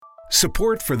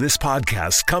Support for this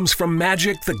podcast comes from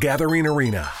Magic the Gathering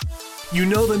Arena. You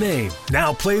know the name.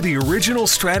 Now play the original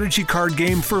strategy card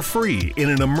game for free in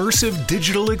an immersive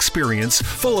digital experience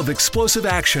full of explosive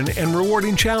action and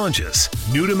rewarding challenges.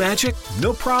 New to Magic?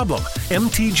 No problem.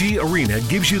 MTG Arena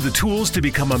gives you the tools to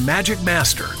become a Magic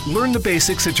master. Learn the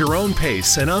basics at your own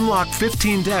pace and unlock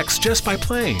 15 decks just by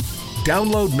playing.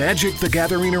 Download Magic the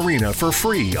Gathering Arena for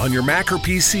free on your Mac or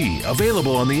PC,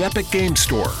 available on the Epic Game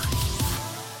Store.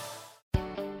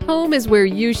 Home is where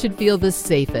you should feel the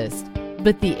safest,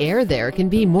 but the air there can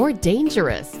be more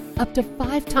dangerous, up to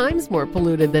 5 times more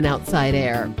polluted than outside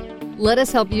air. Let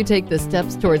us help you take the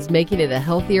steps towards making it a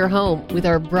healthier home with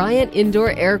our Bryant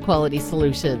Indoor Air Quality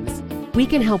Solutions. We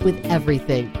can help with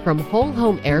everything from whole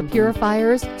home air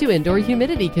purifiers to indoor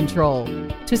humidity control.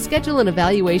 To schedule an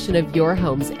evaluation of your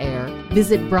home's air,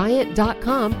 visit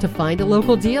Bryant.com to find a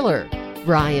local dealer.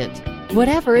 Bryant,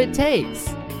 whatever it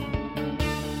takes.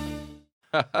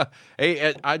 Hey,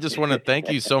 Ed, I just want to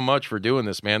thank you so much for doing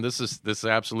this, man. This is an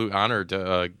absolute honor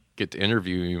to get to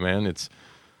interview you, man. It's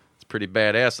pretty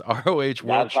badass. ROH World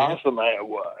That's awesome.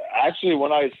 Actually,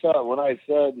 when I saw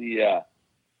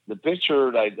the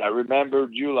picture, I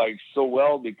remembered you like so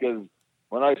well, because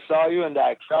when I saw you in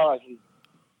that crowd, I said,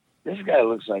 this guy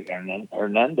looks like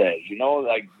Hernandez,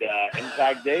 like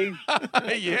Impact Days.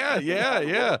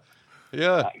 Yeah.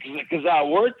 Because I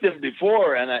worked him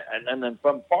before, and then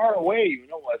from far away,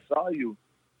 I saw you.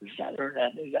 Is that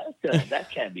Hernandez?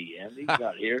 That can't be him. He's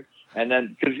not here. And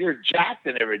then because you're jacked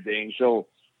and everything, so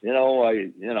I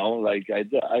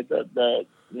thought that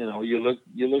you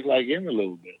look like him a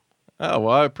little bit. Oh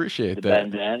well, I appreciate the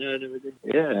that. bandana and everything.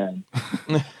 Yeah,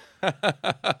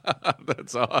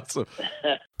 that's awesome.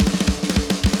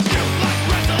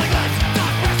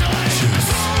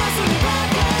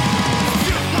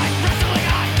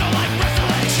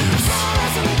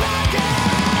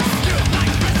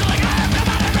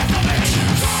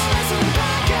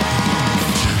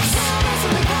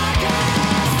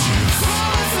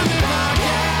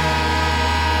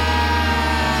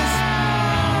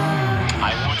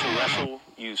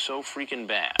 So freaking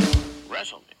bad.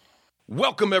 Wrestle me.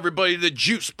 Welcome, everybody, to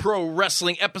Juice Pro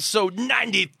Wrestling episode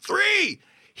 93.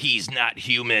 He's Not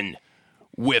Human,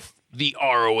 with the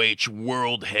ROH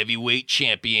World Heavyweight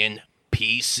Champion,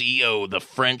 PCO, the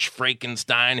French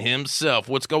Frankenstein himself.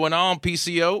 What's going on,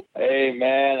 PCO? Hey,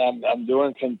 man, I'm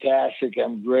doing fantastic.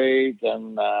 I'm great.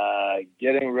 I'm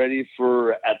getting ready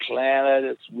for Atlanta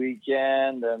this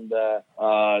weekend, and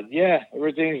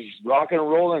everything's rock and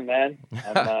rolling, man.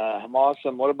 I'm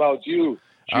awesome. What about you,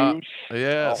 Juice?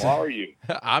 Yes. How are you?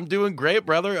 I'm doing great,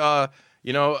 brother. I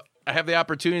have the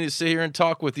opportunity to sit here and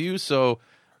talk with you, so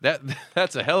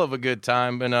that's a hell of a good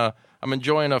time, and I'm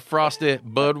enjoying a frosted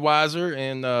Budweiser,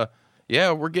 and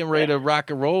we're getting ready to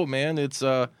rock and roll, man. It's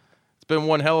been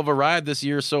one hell of a ride this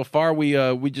year so far.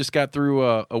 We just got through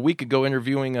a week ago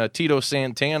interviewing Tito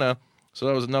Santana, so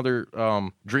that was another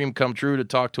dream come true to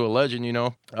talk to a legend,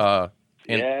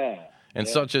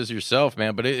 such as yourself,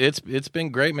 man. But it's been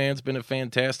great, man. It's been a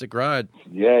fantastic ride.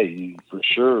 Yeah, for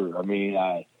sure. I mean,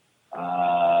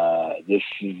 this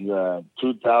is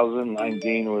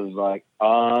 2019 was like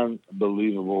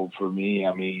unbelievable for me.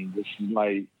 I mean, this is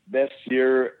my best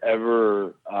year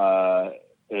ever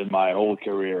in my whole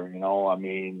career. I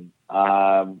mean,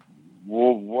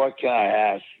 what can I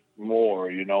ask more?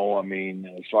 I mean,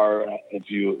 as far if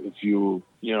you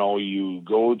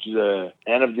go to the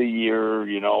end of the year,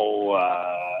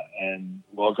 and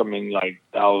welcoming like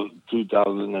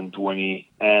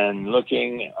 2020 and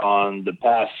looking on the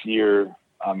past year,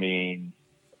 I mean,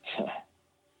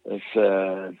 it's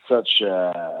there's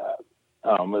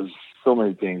so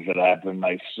many things that happened,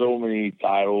 like so many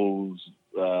titles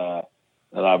that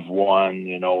I've won,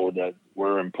 that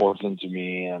were important to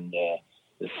me, and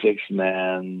the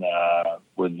 6-man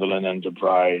with Villain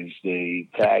Enterprise, the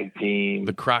tag team,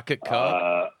 the Crockett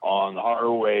Cup on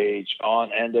ROH,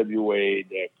 on NWA,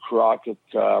 the Crockett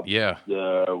Cup,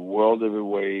 the World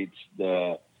Heavyweights,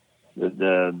 the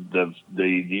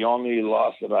only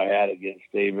loss that I had against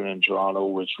David in Toronto,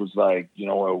 which was like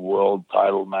a world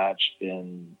title match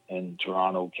in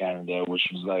Toronto, Canada, which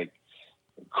was like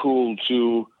cool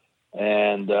too,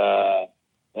 and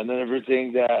then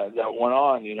everything that went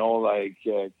on, like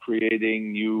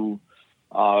creating new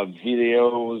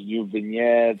videos, new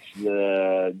vignettes,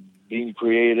 being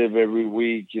creative every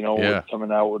week,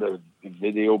 coming out with a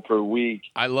video per week.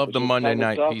 I love the Monday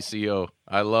night PCO.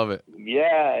 I love it.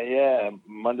 Yeah.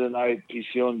 Monday night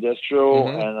PCO and Destro,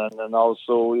 and then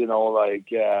also,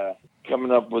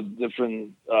 coming up with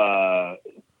different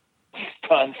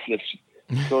stunts,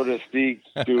 so to speak,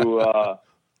 to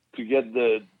get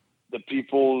the the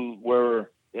people where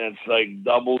it's like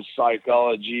double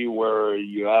psychology, where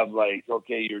you have like,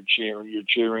 okay, you're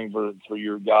cheering for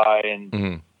your guy,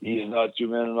 and he's not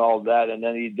too in and all that, and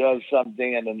then he does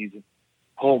something, and then he's,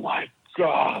 oh my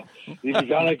God, he's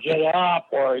gonna get up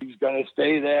or he's gonna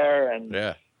stay there, and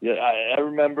I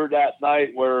remember that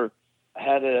night where I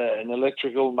had an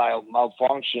electrical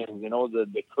malfunction.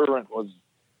 The current was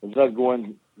not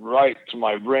going right to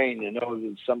my brain.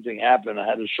 That something happened. I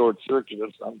had a short circuit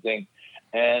or something.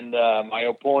 And my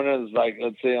opponent is like,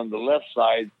 let's say on the left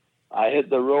side, I hit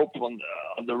the rope on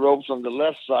the ropes on the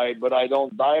left side, but I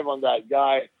don't dive on that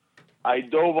guy. I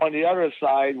dove on the other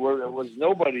side where there was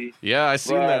nobody. Yeah, I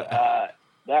seen that.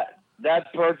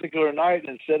 That particular night,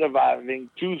 instead of having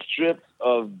 2 strips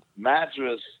of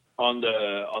mattress on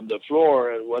the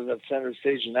floor, it was at Center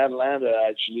Stage in Atlanta.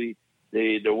 Actually,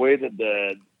 the way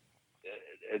that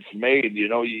it's made,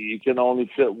 you can only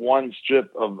fit 1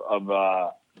 strip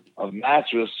of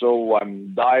mattress, so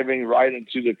I'm diving right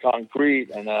into the concrete,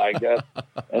 and I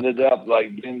ended up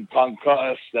like being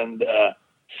concussed and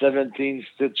 17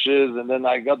 stitches, and then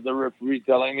I got the referee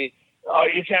telling me, "Oh,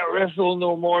 you can't wrestle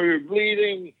no more. You're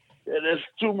bleeding. There's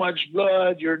too much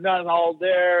blood. You're not all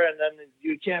there, and then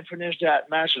you can't finish that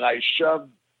match." And I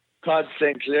shoved Todd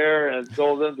St. Clair and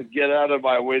told him to get out of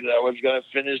my way, that I was going to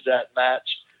finish that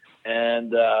match,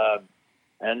 and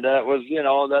that was,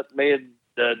 that made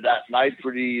that night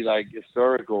pretty like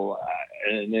historical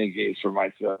in any case for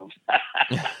myself.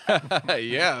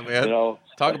 Yeah, man.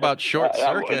 Talk about short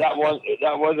circuit. That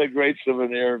was a great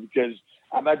souvenir, because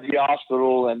I'm at the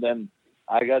hospital, and then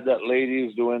I got that lady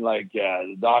who's doing like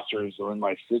the doctors doing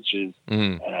my stitches,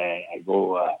 and I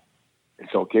go,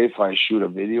 "It's okay if I shoot a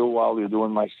video while you're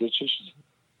doing my stitches?"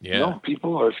 Yeah.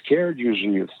 People are scared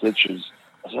usually of stitches.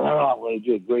 I said, "No, I'm going to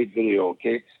do a great video,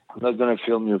 okay? I'm not going to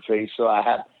film your face." So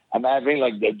I'm having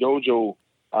like the dojo,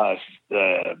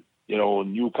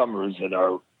 newcomers that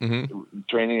are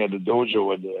training at the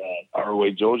dojo, at the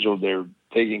ROA dojo. They're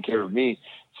taking care of me.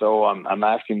 So I'm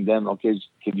asking them, okay,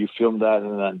 can you film that?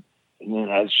 And then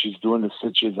as she's doing the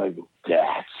stitches, I go,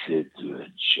 "That's a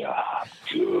good job.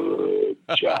 Good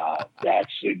job.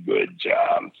 That's a good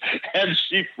job." And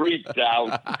she freaked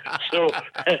out. So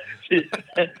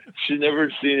she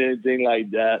never seen anything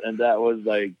like that. And that was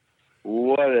like, I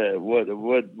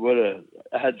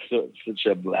had such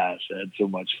a blast. I had so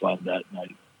much fun that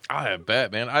night. I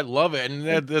bet, man. I love it,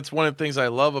 and that's one of the things I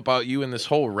love about you and this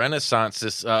whole Renaissance.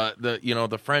 This,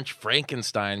 the French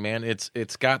Frankenstein, man.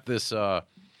 It's got this.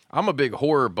 I'm a big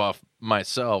horror buff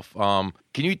myself. Can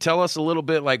you tell us a little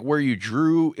bit like where you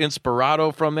drew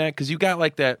inspirato from that? Because you got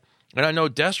like that, and I know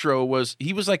Destro was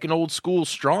like an old school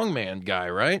strongman guy,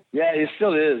 right? Yeah, he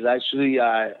still is. Actually,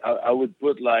 I would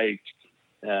put like.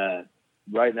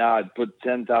 Right now, I'd put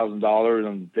 $10,000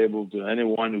 on the table to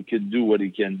anyone who can do what he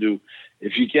can do.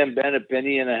 If you can bend a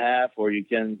penny and a half, or you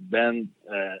can bend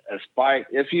a spike,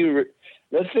 let's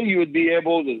say you would be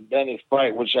able to bend a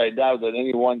spike, which I doubt that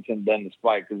anyone can bend a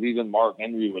spike, because even Mark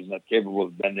Henry was not capable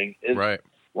of bending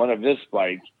one of his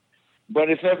spikes. But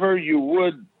if ever you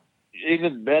would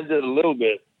even bend it a little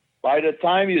bit, by the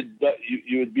time you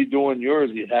would be doing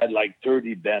yours, you had like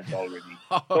 30 bent already.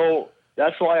 So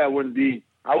that's why I wouldn't be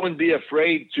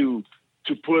afraid to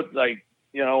put like,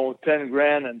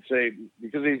 $10,000 and say,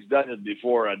 because he's done it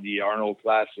before at the Arnold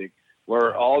Classic,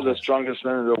 where all the strongest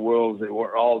men in the world, they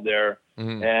were all there,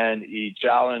 and he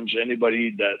challenged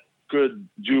anybody that could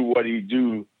do what he's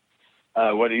doing.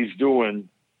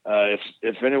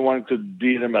 If anyone could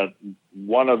beat him at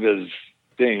one of his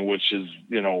thing, which is,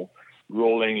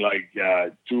 rolling like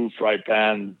 2 fry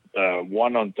pan,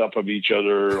 one on top of each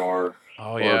other, or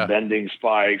bending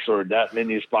spikes, or that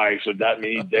many spikes, or that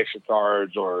many Dexa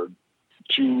cards, or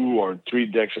 2 or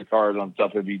 3 Dexa cards on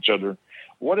top of each other.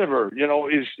 Whatever,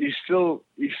 he's still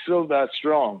that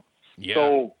strong. Yeah.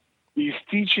 So he's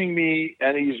teaching me,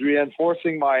 and he's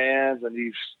reinforcing my hands, and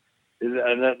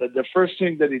the first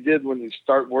thing that he did when we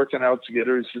start working out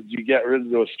together, he said, "You get rid of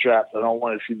those straps. I don't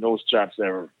want to see those straps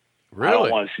ever. Really? I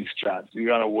don't want to see straps. You're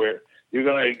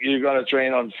gonna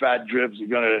train on fat drips. You're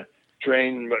gonna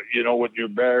train, with your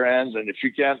bare hands, and if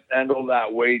you can't handle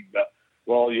that weight,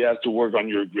 well, you have to work on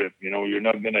your grip. You're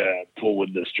not gonna pull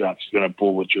with the straps. You're gonna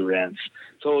pull with your hands."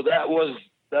 So that was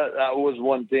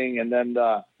one thing, and then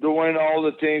doing all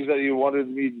the things that he wanted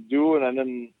me to do, and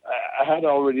then I had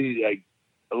already like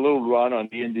a little run on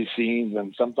the indie scenes,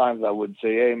 and sometimes I would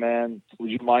say, "Hey man, would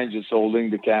you mind just holding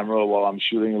the camera while I'm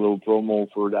shooting a little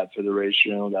promo for that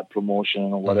federation or that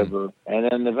promotion or whatever?" And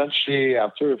then eventually,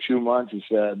 after a few months, he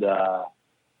said,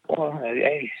 "Well,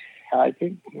 hey, I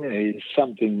think there's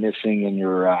something missing in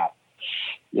your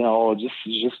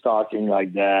just talking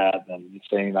like that and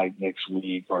saying like next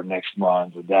week or next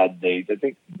month or that date. I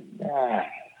think,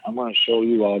 I'm going to show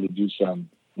you how to do some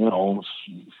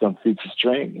feats of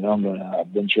strength.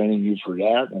 I've been training you for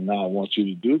that, and now I want you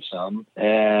to do some.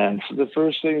 And so the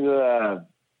first thing that I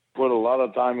put a lot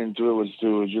of time into it was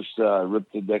to just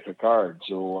rip the deck of cards.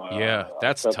 So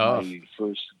that's tough. My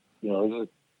first,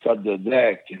 cut the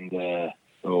deck, and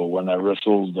so when I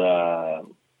wrestled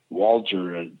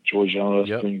Walter at Georgia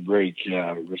Spring Break,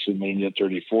 WrestleMania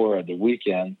 34 at the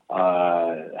weekend,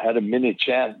 had a minute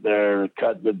chant there,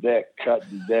 cut the deck,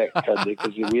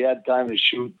 because we had time to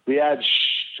shoot. We had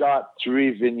shot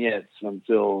 3 vignettes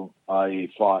until I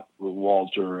fought with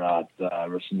Walter at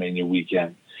WrestleMania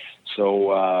weekend.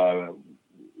 So I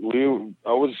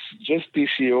was just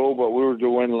PCO, but we were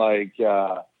doing like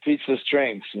feats of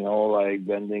strength, like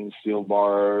bending steel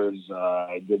bars.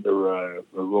 I did the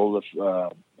roll of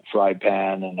fry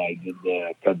pan, and I did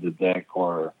the cut the deck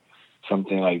or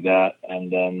something like that.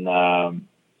 And then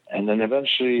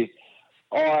eventually,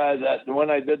 when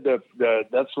I did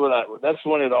that's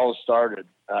when it all started.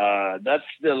 That's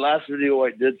the last video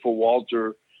I did for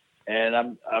Walter.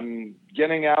 And I'm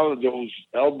getting out of those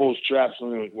elbow straps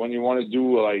when you want to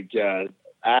do like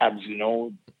abs,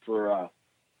 for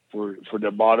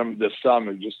the bottom of the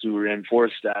stomach, just to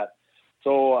reinforce that.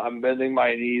 So I'm bending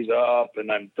my knees up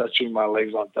and I'm touching my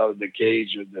legs on top of the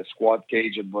cage, the squat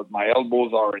cage, but my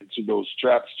elbows are into those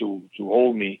straps to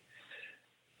hold me.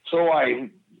 So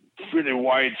I'm pretty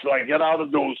wide, so I get out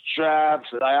of those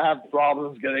straps and I have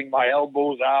problems getting my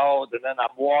elbows out, and then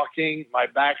I'm walking, my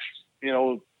back's,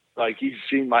 like he's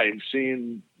seeing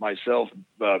myself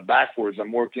backwards.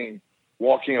 I'm walking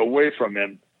away from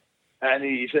him. And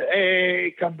he said,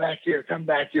 "Hey, come back here.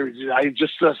 I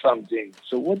just saw something."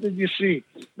 So what did you see?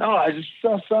 No, I just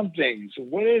saw something. So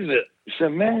what is it? He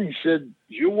said, "Man," he said,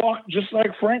 "you walk just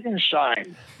like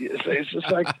Frankenstein." It's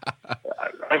just like,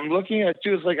 I'm looking at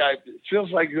you. It's like, it feels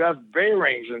like you have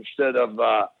bearings instead of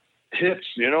hips,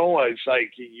 It's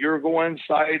like you're going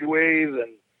sideways,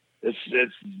 and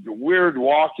it's weird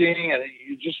walking, and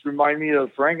you just remind me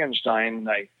of Frankenstein.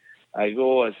 I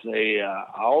always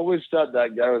thought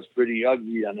that guy was pretty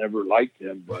ugly. I never liked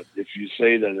him, but if you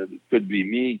say that it could be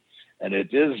me, and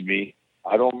it is me,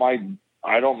 I don't mind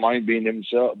being him,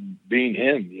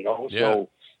 Yeah. So,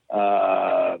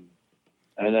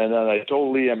 and then I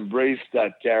totally embraced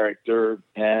that character,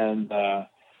 and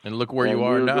look where you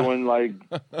are we were now. doing like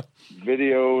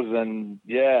videos, and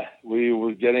we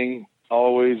were getting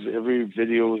every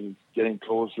video was getting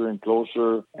closer and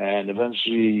closer, and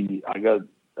eventually I got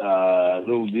a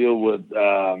little deal with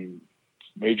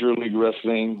Major League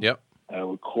Wrestling. Yep.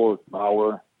 With Court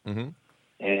Bauer. Mm-hmm.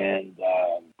 And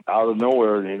out of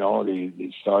nowhere,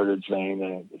 they started saying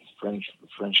that it's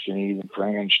French Canadian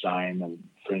Frankenstein, and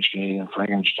French Canadian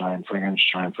Frankenstein, French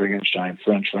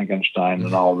Frankenstein,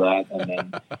 and all that. And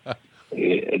then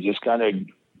it just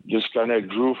kind of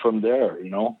grew from there.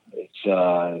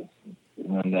 It's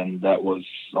and then that was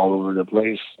all over the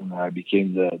place, and I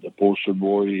became the poster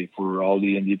boy for all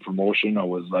the indie promotion. I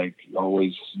was like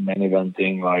always main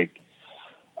eventing like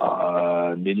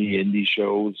mini indie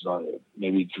shows,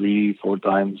 maybe 3-4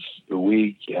 times a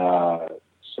week.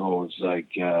 So it's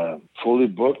like fully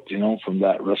booked, from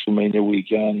that WrestleMania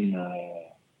weekend.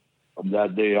 From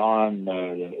that day on,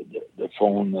 the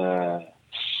phone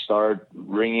started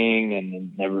ringing and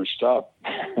it never stopped.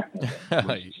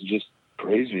 It's just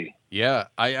crazy. Yeah,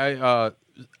 I'm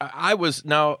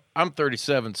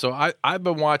 37, so I've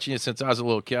been watching it since I was a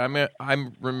little kid. I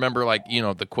remember like,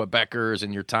 the Quebecers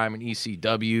and your time in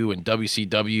ECW and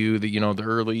WCW, the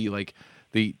early, like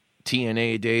the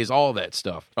TNA days, all that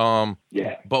stuff.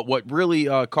 But what really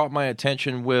caught my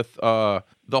attention with the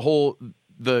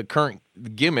current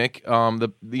gimmick,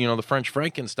 the French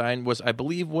Frankenstein was, I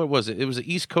believe, what was it? It was an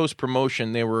East Coast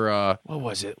promotion. They were what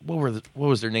was it? What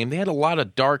was their name? They had a lot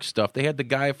of dark stuff. They had the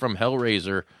guy from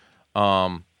Hellraiser,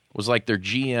 was like their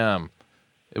GM.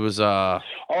 It was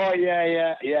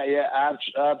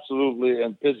absolutely.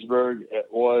 In Pittsburgh, it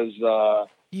was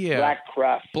Black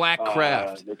Craft,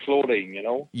 the clothing,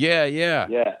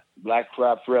 Yeah. Black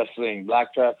Craft Wrestling,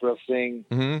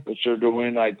 mm-hmm. which are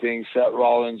doing, I think, Seth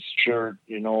Rollins' shirt,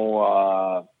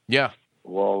 Yeah.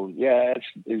 Well,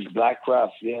 it's Black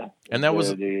Craft, yeah. And that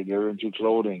was they're into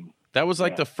clothing. That was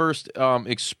like the first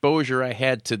exposure I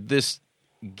had to this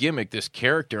gimmick, this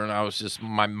character, and I was just,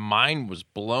 my mind was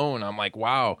blown. I'm like,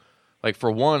 wow. Like, for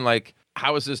one, like,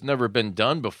 how has this never been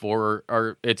done before?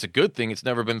 Or it's a good thing it's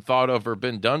never been thought of or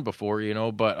been done before,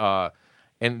 but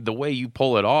and the way you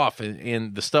pull it off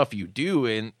and the stuff you do,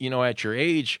 and at your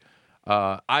age,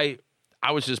 I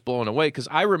I was just blown away because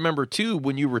I remember too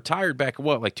when you retired back in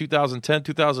like 2010,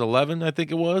 2011, I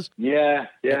think it was. Yeah.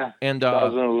 And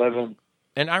 2011.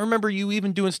 And I remember you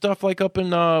even doing stuff like up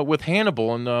in with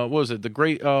Hannibal and what was it, the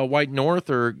Great White North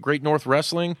or Great North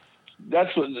Wrestling?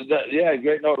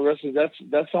 Great North Wrestling.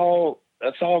 That's all.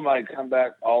 That's how my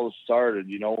comeback all started.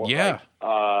 Yeah. Like,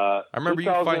 I remember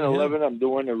 2011. you I'm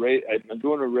doing a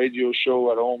radio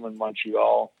show at home in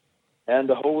Montreal, and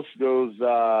the host goes,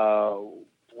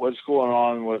 "What's going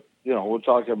on with we're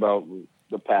talking about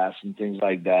the past and things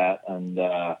like that." And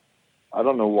I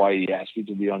don't know why he asked me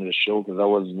to be on this show because I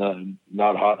was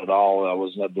not hot at all. I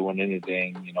was not doing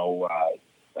anything.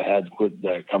 I had quit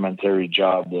the commentary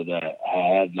job that I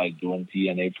had, like doing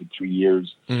TNA for 3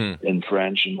 years in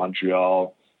French in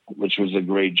Montreal, which was a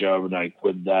great job. And I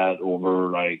quit that over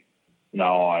like,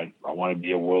 no, I want to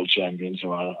be a world champion.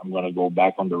 So I'm going to go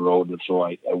back on the road. So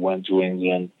I went to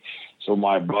England. So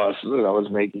my boss, I was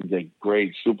making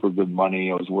great, super good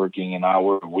money. I was working an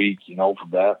hour a week, for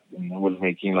that. And I was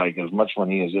making like as much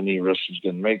money as any wrestler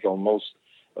can make almost.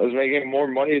 I was making more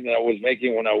money than I was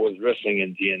making when I was wrestling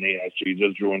in TNA. Actually,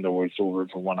 just doing the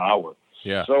voiceover for 1 hour.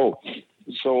 Yeah. So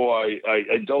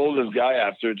I told this guy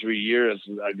after 3 years,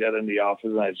 I got in the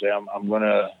office and I say, I'm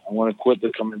gonna quit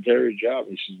the commentary job.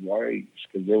 He says, why?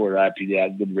 Because they were happy. They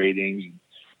had good ratings.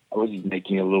 I was just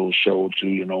making a little show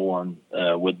too, on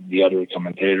with the other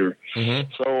commentator. Mm-hmm.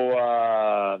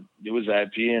 So he was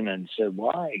happy and then said,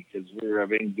 why? Because we're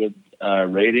having good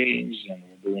ratings and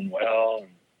we're doing well.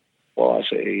 And, well, I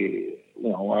say, I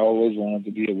always wanted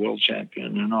to be a world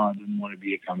champion. I didn't want to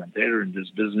be a commentator in this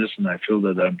business, and I feel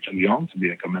that I'm too young to be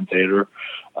a commentator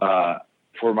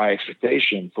for my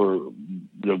expectation, for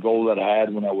the goal that I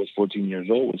had when I was 14 years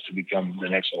old was to become the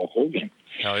next Hulk Hogan.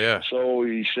 Hell yeah. So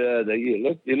he said,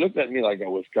 he looked at me like I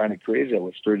was kind of crazy. I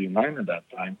was 39 at that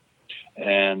time.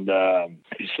 And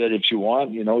he said, if you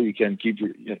want, you can keep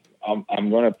I'm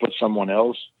going to put someone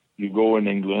else. You go in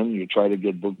England, you try to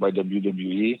get booked by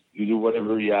WWE. You do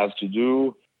whatever you have to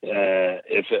do.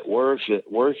 If it works,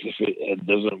 it works. If it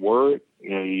doesn't work,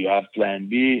 you have plan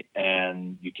B,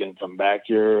 and you can come back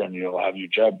here and you'll have your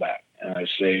job back. And I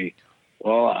say,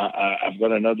 well, I've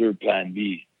got another plan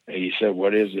B. And he said,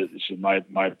 what is it? He said,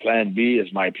 my plan B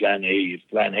is my plan A. If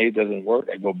plan A doesn't work,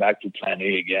 I go back to plan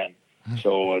A again.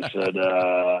 So I said,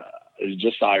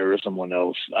 just hire someone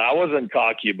else. I wasn't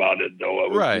cocky about it, though. I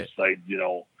was just like,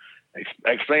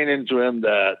 explaining to him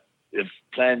that if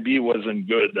plan B wasn't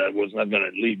good, that was not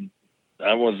going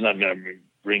to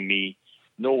bring me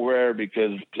nowhere,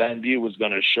 because plan B was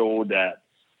going to show that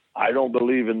I don't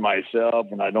believe in myself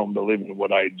and I don't believe in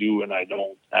what I do, and I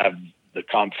don't have the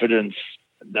confidence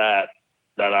that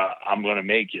I'm going to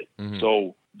make it. Mm-hmm.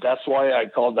 So that's why I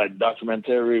called that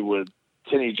documentary with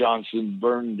Kenny Johnson,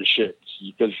 Burn the Ships,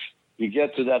 because you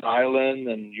get to that island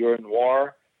and you're in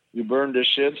war. You burn the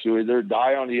ships, you either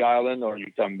die on the island or you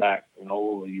come back,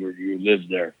 you live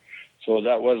there. So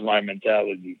that was my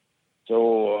mentality.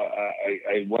 So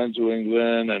I went to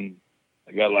England and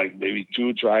I got like maybe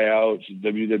 2 tryouts at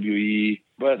WWE.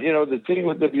 But, the thing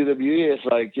with WWE is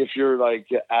like, if you're like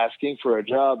asking for a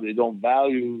job, they don't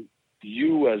value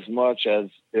you as much as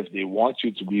if they want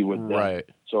you to be with them. Right.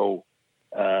 So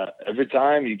every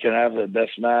time you can have the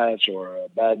best match or a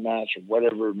bad match or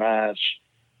whatever match,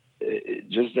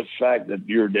 just the fact that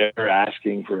you're there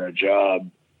asking for a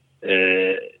job,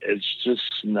 it's just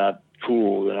not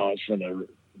cool.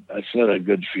 It's not a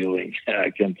good feeling.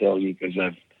 I can tell you, because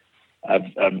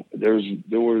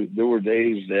there were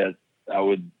days that I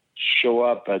would show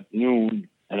up at noon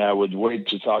and I would wait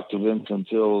to talk to Vince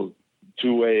until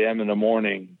 2 a.m. in the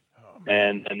morning,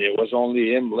 and there was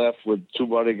only him left with 2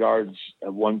 bodyguards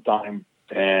at one time.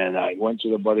 And I went to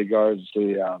the bodyguards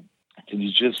to say, can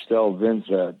you just tell Vince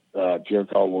that Pierre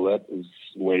Carl is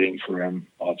waiting for him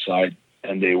outside?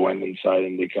 And they went inside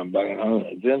and they come back.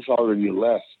 And Vince already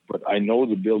left, but I know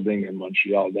the building in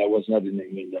Montreal. That was not in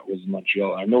England. That was in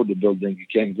Montreal. I know the building. You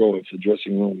can't go. It's a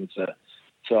dressing room. It's a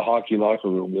hockey locker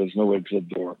room. There's no exit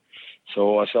door.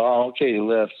 So I said, okay, he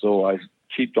left. So I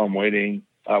keep on waiting.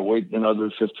 I wait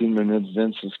another 15 minutes.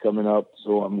 Vince is coming up.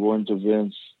 So I'm going to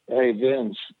Vince. Hey,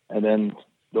 Vince. And then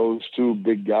those 2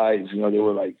 big guys, they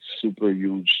were like super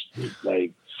huge,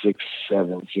 like 6'7",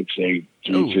 6'8",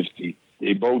 350. Ooh.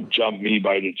 They both jumped me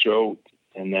by the throat,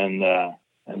 and then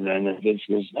Vince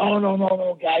goes,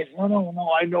 no, guys,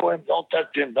 no, I know him. Don't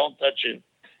touch him.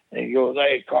 And he goes,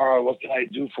 hey, Carl, what can I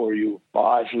do for you? Well,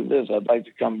 I said this, I'd like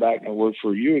to come back and work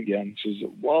for you again. He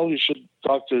says, well, you should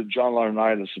talk to John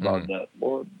Laurinaitis about that.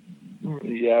 Well,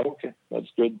 yeah, okay, that's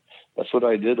good. That's what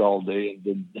I did all day.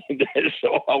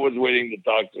 So I was waiting to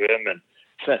talk to him, and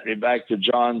sent me back to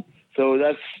John So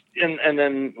that's, and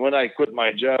then when I quit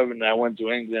my job and I went to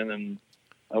England, and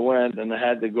I went and I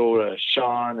had to go to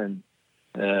Sean and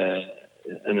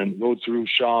then go through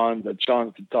Sean, that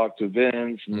Sean could talk to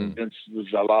Vince, and Vince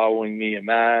was allowing me a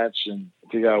match, and I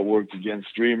think I worked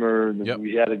against Dreamer, and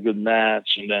we had a good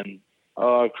match, and then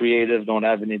creative, don't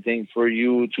have anything for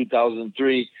you.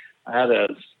 2003, I had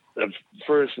the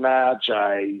first match.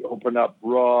 I opened up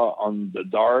Raw on the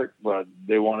dark, but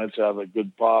they wanted to have a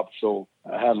good pop, so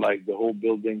I had like the whole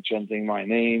building chanting my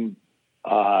name.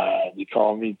 They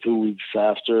called me 2 weeks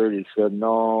after. They said,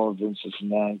 no, Vince is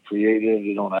not creative.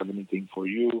 They don't have anything for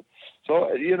you. So,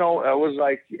 it was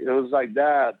like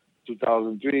that.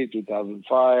 2003,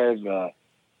 2005, the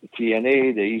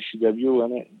TNA, the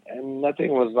ECW, and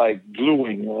nothing was like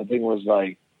gluing. Nothing was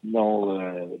like,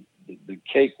 the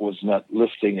cake was not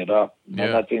lifting it up.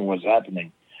 Yeah. Nothing was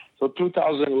happening. So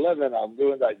 2011, I'm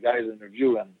doing that guy's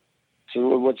interview, and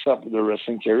so what's up with the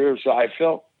wrestling career? So I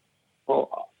felt,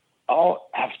 well,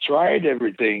 I've tried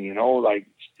everything, like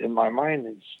in my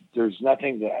mind, there's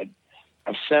nothing that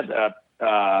I've sent a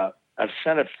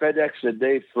FedEx a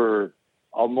day for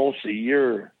almost a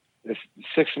year,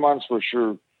 6 months for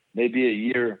sure, maybe a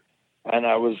year. And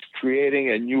I was creating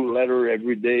a new letter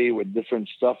every day with different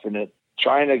stuff in it,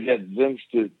 trying to get Vince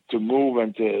to move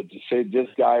and to say, this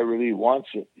guy really wants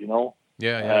it,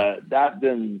 Yeah. That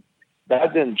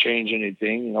didn't change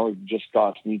anything. It just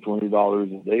cost me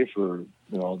 $20 a day for,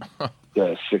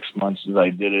 the 6 months that I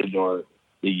did it, or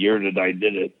the year that I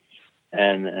did it.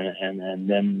 And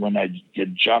then when I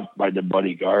get jumped by the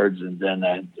bodyguards, and then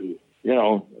I had to,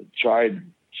 tried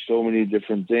so many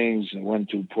different things, and went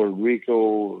to Puerto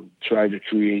Rico, tried to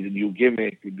create a new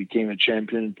gimmick. We became a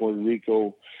champion in Puerto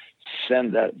Rico,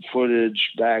 send that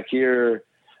footage back here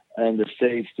and the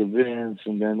States to Vince,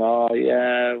 and then,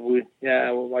 we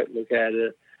might look at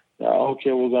it.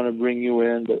 Okay, we're going to bring you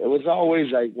in. But it was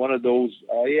always like one of those,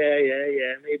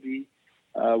 maybe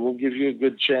we'll give you a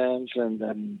good chance. And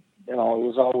then, it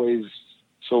was always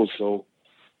so.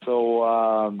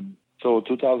 So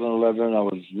 2011, I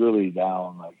was really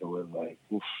down. Like, I was like,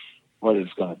 oof, what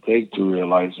it's going to take to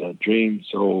realize that dream.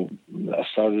 So I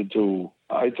started to,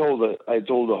 I told the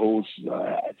host,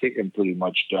 I think I'm pretty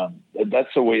much done.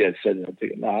 That's the way I said it. I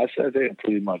think I'm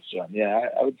pretty much done. Yeah,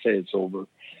 I would say it's over.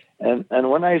 And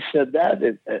when I said that,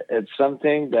 it's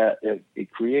something that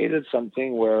it created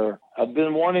something where I've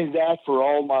been wanting that for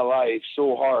all my life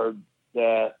so hard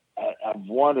that I've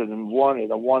wanted, and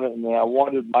I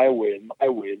wanted my way,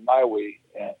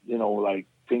 like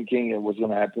thinking it was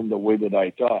going to happen the way that I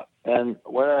thought. And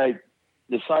when I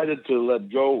decided to let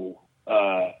go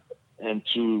and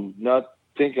to not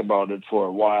think about it for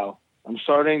a while, I'm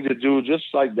starting to do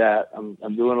just like that.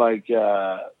 I'm doing like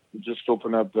just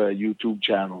open up YouTube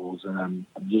channels, and I'm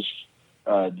just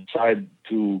decided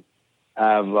to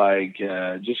have like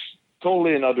just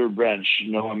totally another branch.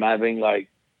 I'm having like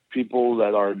people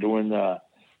that are doing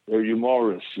they're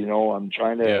humorists. I'm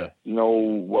trying to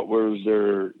what was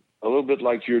their, a little bit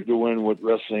like you're doing with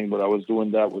wrestling, but I was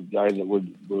doing that with guys that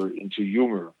were into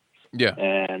humor. Yeah.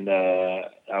 And I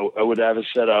would have a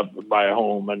setup by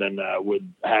home, and then I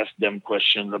would ask them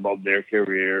questions about their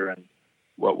career and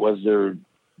what was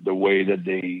the way that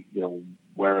they,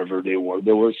 wherever they were.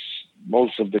 There was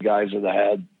most of the guys that I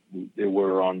had, they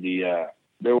were on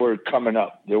they were coming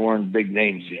up. They weren't big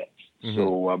names yet. Mm-hmm.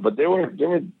 So, but they were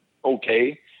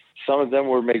okay. Some of them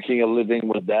were making a living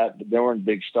with that, but they weren't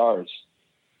big stars.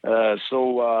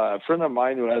 So a friend of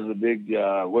mine who has a big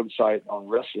website on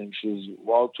wrestling says,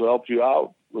 well, to help you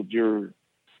out with your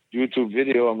YouTube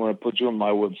video, I'm going to put you on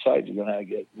my website. You're going to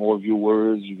get more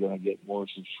viewers. You're going to get more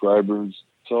subscribers.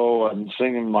 So I'm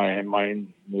singing my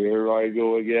mind, here I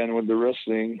go again with the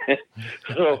wrestling.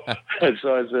 so I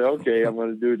said, okay, I'm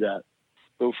going to do that.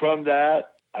 So from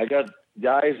that, I got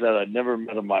guys that I'd never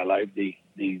met in my life. They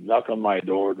knocked on my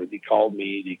door. They called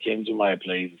me. They came to my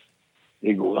place.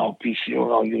 They go, oh, PCO,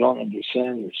 no, you don't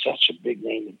understand. You're such a big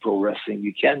name in pro wrestling.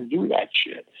 You can't do that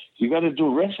shit. You got to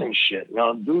do wrestling shit.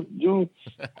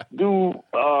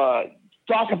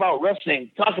 Talk about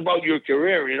wrestling. Talk about your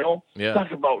career, Yeah.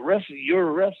 Talk about wrestling. You're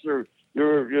a wrestler.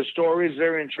 Your story is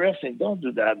very interesting. Don't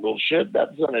do that bullshit.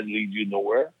 That's going to lead you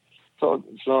nowhere. So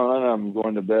then I'm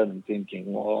going to bed and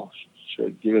thinking, well, should I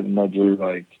give it another,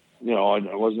 like,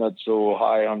 I was not so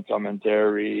high on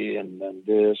commentary and then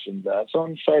this and that. So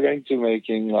I'm starting to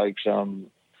making like some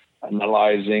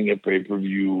analyzing a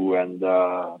pay-per-view and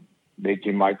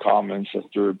making my comments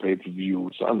after a pay-per-view.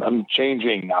 So I'm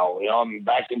changing now. I'm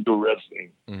back into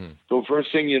wrestling. Mm-hmm. So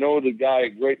first thing the guy,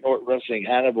 Great North Wrestling,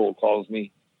 Hannibal, calls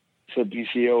me. Said,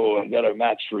 PCO, I got a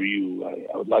match for you.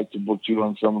 I would like to book you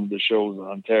on some of the shows in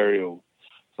Ontario.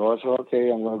 So So I said,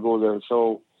 okay, I'm going to go there.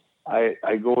 So I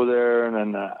go there, and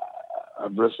then I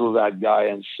wrestled that guy,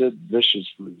 and Sid Vicious,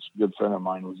 who's a good friend of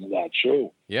mine, was in that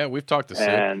show. Yeah, we've talked to Sid.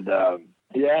 And,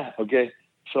 yeah, okay.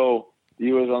 So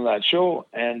he was on that show,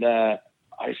 and I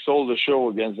sold the show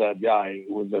against that guy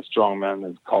who was a strong man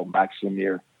that's called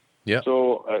Maximir. Yeah.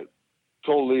 So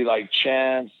totally like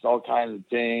chance, all kinds of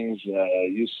things.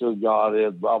 You still got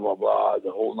it, blah, blah, blah, the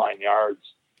whole 9 yards.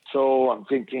 So I'm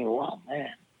thinking, wow, man,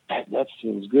 that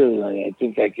feels good. I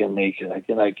think I can make it.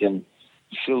 I can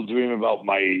still dream about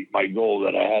my goal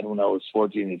that I had when I was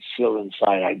 14. It's still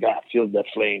inside. I feel that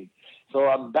flame. So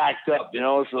I'm backed up,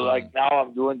 So like now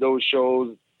I'm doing those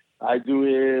shows. I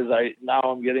do now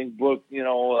I'm getting booked,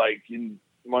 like in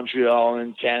Montreal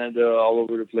and Canada, all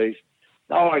over the place.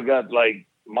 Now I got like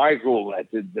Michael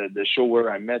at the show where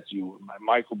I met you.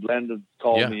 Michael Blendon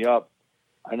called me up.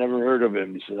 I never heard of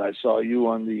him. He said, I saw you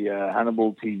on the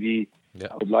Hannibal TV. Yeah.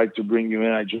 I would like to bring you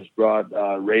in. I just brought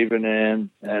Raven in,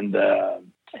 and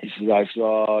he said, I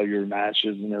saw your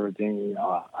matches and everything.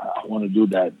 I want to do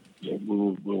that.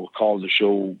 We'll call the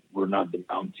show We're Not the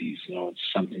Mounties. It's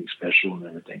something special and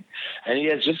everything. And he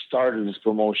had just started his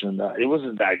promotion. It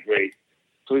wasn't that great.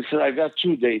 So he said, I got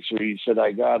 2 dates. So he said,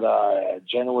 I got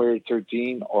January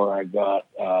 13 or I got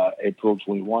April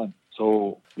 21.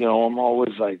 So, I'm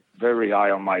always like very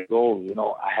high on my goal.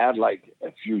 I had like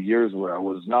a few years where I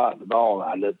was not at all.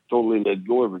 I totally let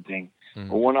go of everything. Mm-hmm.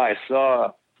 But when I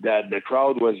saw that the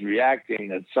crowd was reacting,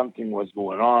 that something was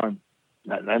going on,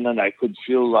 and then I could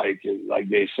feel like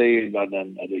they say that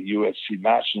at a UFC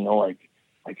match,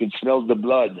 I could smell the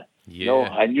blood. Yeah.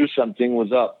 I knew something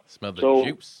was up. Smell the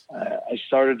juice. I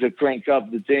started to crank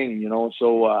up the thing,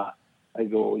 So I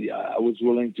go, yeah, I was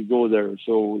willing to go there.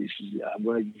 So he says, I'm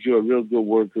going to give you a real good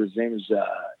worker. His name is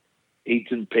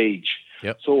Ethan Page.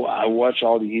 Yep. So I watched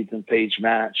all the Ethan Page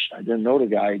match. I didn't know the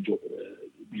guy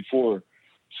before.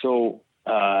 So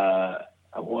I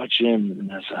watched him,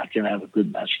 and I said, I can have a good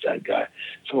match with that guy.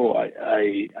 So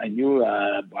I knew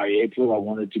by April I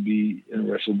wanted to be in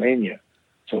WrestleMania.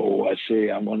 So I say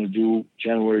I'm going to do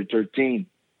January 13.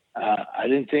 I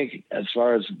didn't think, as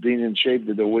far as being in shape,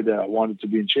 the way that I wanted to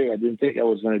be in shape, I didn't think I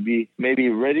was going to be maybe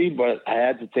ready, but I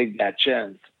had to take that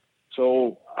chance.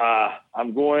 So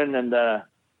I'm going, and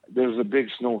there's a big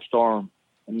snowstorm,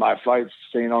 and my flight's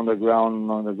staying on the ground,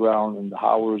 and the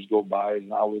hours go by,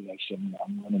 and I was like,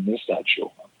 I'm going to miss that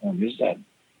show. I'm going to miss that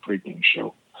freaking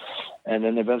show. And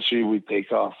then eventually we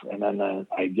take off, and then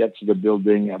I get to the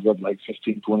building. I've got like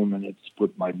 15, 20 minutes to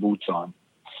put my boots on,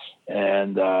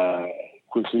 and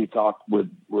quickly talk with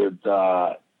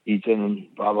Ethan,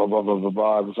 blah, blah, blah, blah, blah,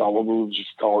 blah. It was all, we'll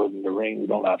just call it in the ring. We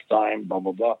don't have time, blah,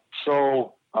 blah, blah.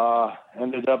 So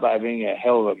ended up having a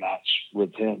hell of a match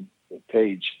with him, with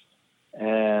Page.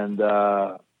 And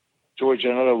Joey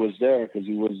Janela was there because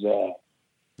he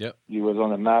was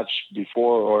on a match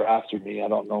before or after me, I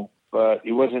don't know. But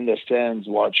he was in the stands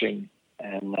watching,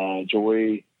 and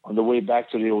Joey, on the way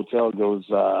back to the hotel, goes,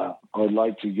 I'd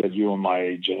like to get you on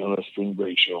my Janela Spring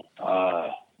Break show.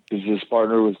 Because his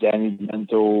partner was Danny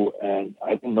Demento, and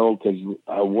I didn't know because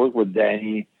I worked with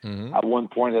Danny. Mm-hmm. At one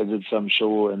point, I did some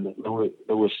show in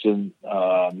Lewiston,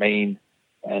 Maine,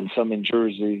 and some in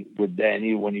Jersey with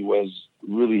Danny when he was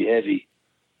really heavy.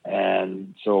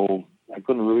 And so I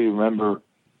couldn't really remember.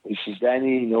 He says,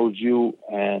 Danny knows you,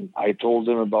 and I told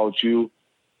him about you,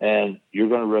 and you're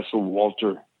going to wrestle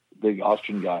Walter, big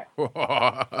Austrian guy.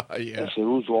 Yeah. I said,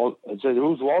 who's Walter? I said,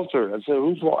 who's Walter?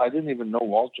 I didn't even know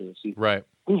Walter. I said, right.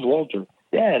 Who's Walter?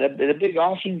 Yeah, the big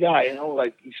Austrian guy,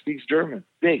 like he speaks German.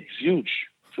 Big, it's huge.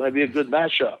 It's going to be a good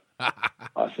matchup.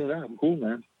 I said, I'm cool,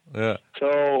 man. Yeah.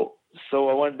 So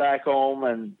I went back home,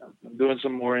 and I'm doing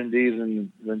some more indies,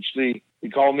 and eventually he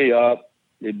called me up.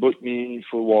 They booked me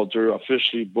for Walter,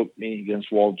 officially booked me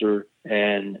against Walter.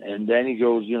 And then he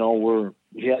goes,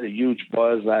 we had a huge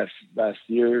buzz last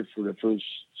year for the first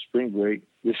spring break.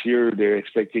 This year they're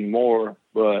expecting more,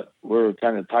 but we're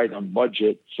kind of tight on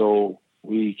budget, so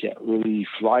we can't really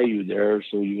fly you there.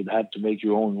 So you would have to make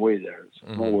your own way there. So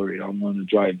don't worry, I'm going to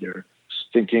drive there.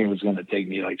 Thinking it was going to take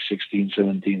me like 16,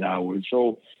 17 hours.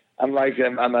 So I'm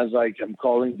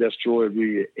calling Destro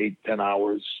every 8-10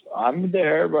 hours. I'm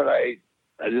there, but I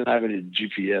didn't have any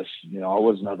GPS. I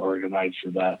was not organized for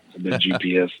that. The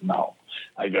GPS now.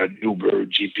 I got Uber,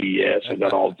 GPS. I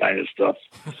got all kind of stuff.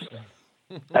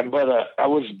 But I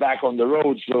was back on the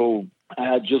road, so I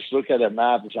had just looked at a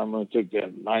map. So I'm going to take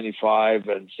the 95.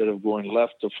 And instead of going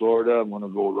left to Florida, I'm going to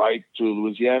go right to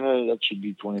Louisiana. That should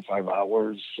be 25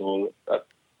 hours. So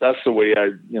that's the way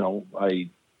I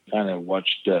kind of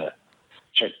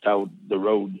checked out the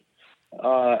road.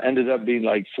 Ended up being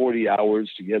like 40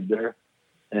 hours to get there.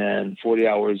 and 40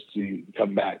 hours to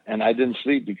come back. And I didn't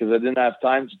sleep because I didn't have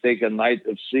time to take a night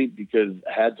of sleep because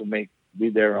I had to be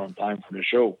there on time for the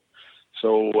show.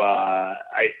 So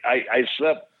I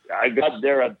slept. I got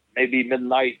there at maybe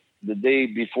midnight the day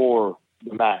before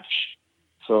the match.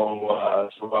 So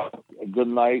a good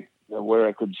night where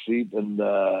I could sleep, and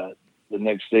the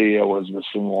next day I was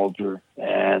missing Walter,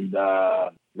 and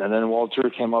then Walter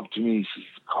came up to me. He says,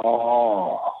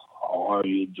 "Carl, how are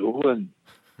you doing?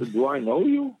 Do I know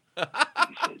you?" He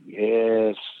said,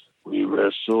 "Yes, we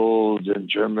wrestled in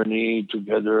Germany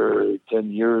together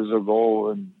 10 years ago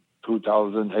in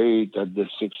 2008 at the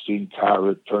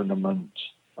 16-carat tournament."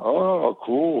 Oh,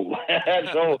 cool.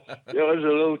 So there was a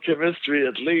little chemistry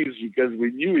at least because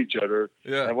we knew each other.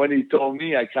 Yeah. And when he told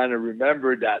me, I kind of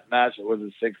remembered that match. It was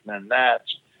a 6-man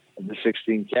match at the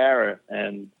 16-carat.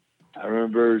 And I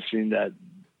remember seeing that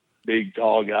big,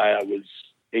 tall guy. I was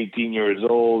 18 years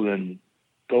old and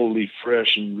totally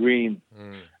fresh and green.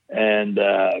 And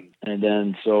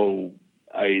then so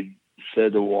I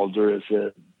said to Walter, I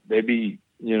said, "Maybe,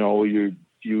 you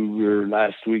were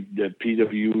last week the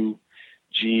PWG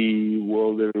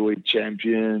World Heavyweight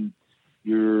Champion.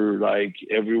 You're like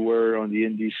everywhere on the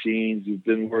indie scenes. You've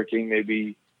been working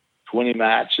maybe 20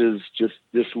 matches just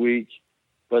this week.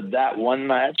 But that one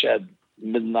match at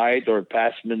midnight or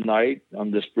past midnight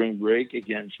on the spring break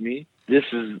against me, this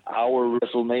is our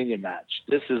WrestleMania match.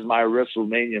 This is my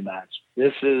WrestleMania match.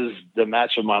 This is the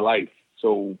match of my life.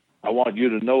 So I want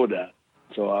you to know that.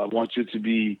 So I want you to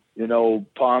be,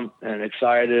 pumped and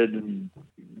excited, and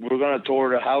we're going to tear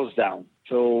the house down."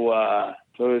 So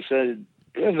he said,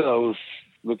 I was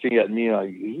looking at me like,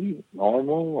 is he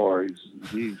normal or is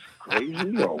he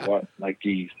crazy or what? Like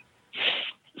he's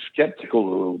skeptical a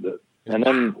little bit. And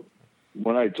then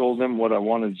when I told him what I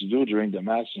wanted to do during the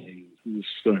match, he was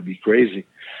going to be crazy.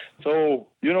 So,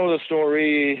 the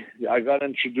story. I got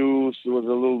introduced. There was a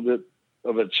little bit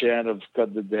of a chant of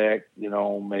 "cut the deck,"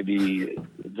 maybe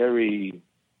very,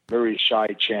 very shy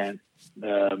chant.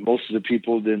 Most of the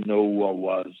people didn't know who I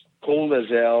was. Cold as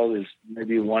hell is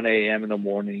maybe 1 a.m. in the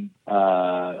morning.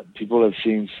 People have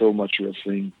seen so much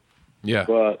wrestling. Yeah.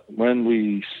 But when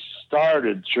we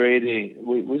started trading,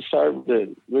 we started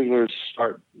the regular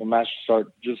start, the match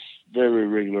start just very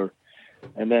regular.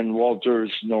 And then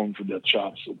Walter's known for the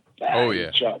chops. So bang, Oh,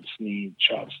 yeah. Chops knee.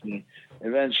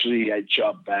 Eventually I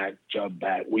chopped back.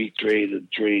 We traded.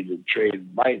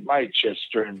 My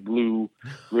chest turned blue,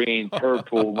 green,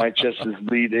 purple. My chest is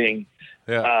bleeding.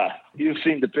 Yeah. You've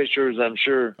seen the pictures, I'm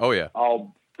sure. Oh, yeah.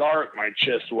 How dark my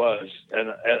chest was.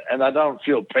 And I don't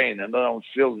feel pain, and I don't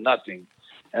feel nothing.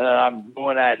 And then I'm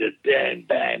going at it, bang,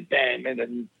 bang, bang. And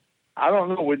then, I don't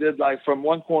know, we did like from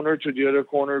one corner to the other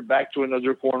corner, back to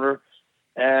another corner.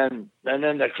 And then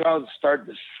the crowd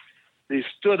they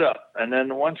stood up. And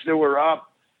then once they were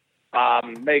up,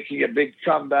 making a big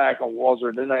comeback on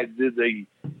Walter, then I did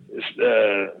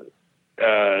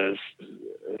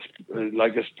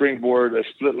like a springboard, a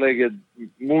split-legged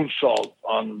moonsault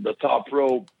on the top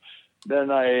rope.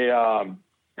 Then I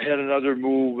had another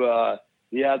move.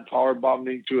 He had power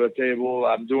bombing to a table.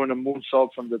 I'm doing a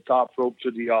moonsault from the top rope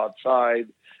to the outside.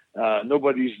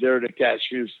 Nobody's there to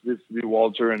catch me. It's me,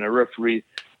 Walter, and a referee.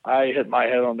 I hit my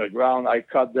head on the ground. I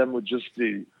cut them with just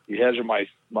the edge of my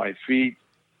feet.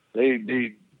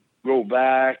 They go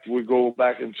back. We go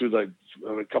back into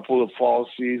a couple of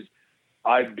falsies.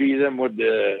 I beat him with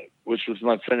which was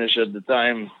my finish at the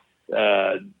time,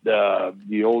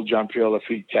 the old Jean-Pierre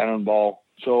Lafitte cannonball.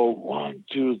 So 1,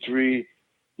 2, 3,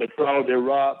 the crowd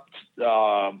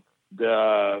erupts.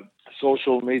 The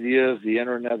social media, the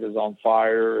internet is on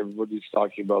fire. Everybody's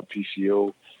talking about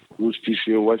PCO. Who's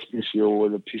PCO? What's PCO? What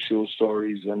are the PCO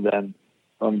stories? And then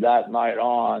from that night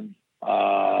on,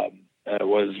 it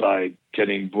was like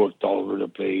getting booked all over the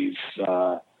place.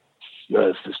 The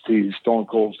Stone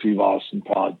Cold Steve Austin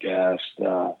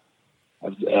podcast.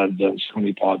 I've done so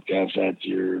many podcasts that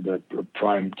year, the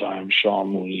Prime Time, Sean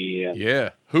Mooney,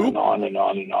 and, Who? and on and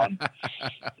on and on.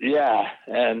 Yeah,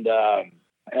 and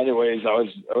anyways, I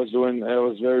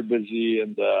was very busy,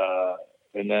 and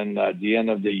then at the end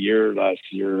of the year last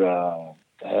year, I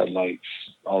had like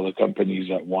all the companies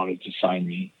that wanted to sign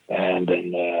me, and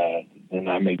then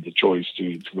I made the choice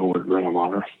to go with Ring of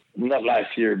Honor. Not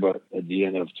last year, but at the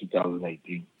end of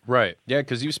 2018. Right. Yeah,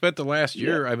 because you spent the last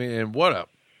year. I mean, and what a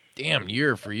damn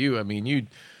year for you. I mean,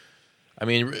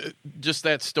 just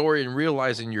that story and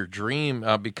realizing your dream,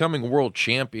 becoming world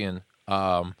champion.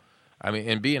 And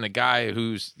being a guy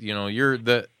who's,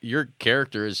 your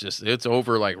character is just, it's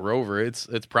over like Rover.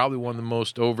 It's probably one of the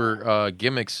most over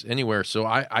gimmicks anywhere. So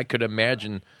I could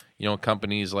imagine,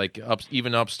 companies like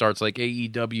even upstarts like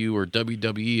AEW or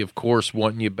WWE, of course,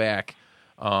 wanting you back.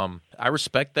 I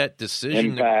respect that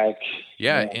decision. Impact.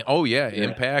 Yeah. Oh yeah.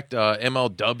 Impact.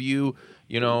 MLW.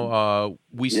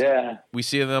 We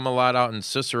see them a lot out in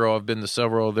Cicero. I've been to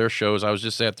several of their shows. I was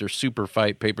just at their Super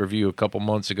Fight pay-per-view a couple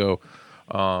months ago.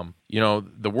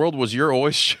 The world was your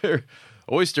oyster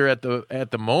at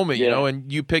the moment,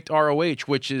 and you picked ROH,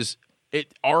 which is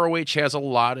it. ROH has a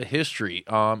lot of history,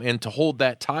 and to hold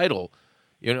that title,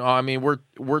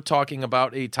 we're talking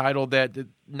about a title that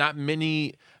not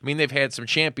many. I mean, they've had some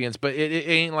champions, but it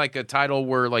ain't like a title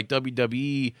where like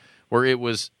WWE, where it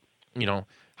was,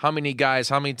 how many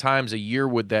times a year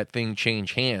would that thing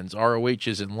change hands? ROH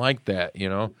isn't like that,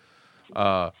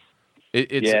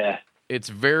 It's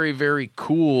very, very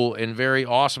cool and very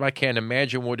awesome. I can't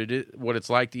imagine what it's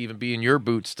like to even be in your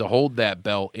boots to hold that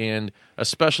belt, and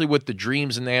especially with the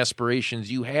dreams and the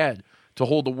aspirations you had to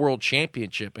hold the world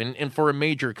championship and for a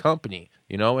major company,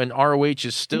 and ROH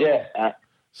is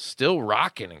still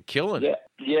rocking and killing it.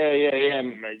 Yeah.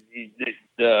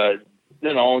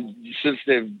 Since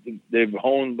they've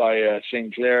owned by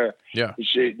Sinclair,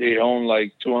 they own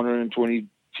like 220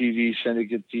 TV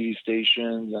syndicate TV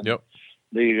stations, and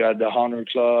they got the Honor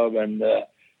Club, and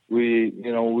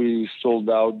we sold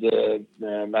out the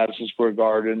Madison Square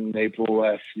Garden in April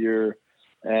last year,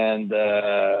 and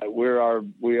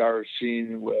we are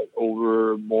seeing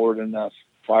over more than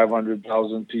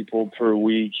 500,000 people per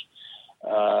week.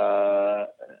 And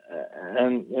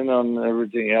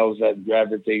everything else that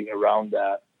gravitate around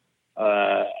that,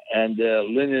 and the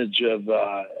lineage of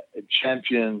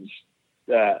champions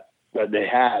that they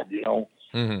had,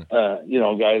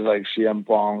 guys like CM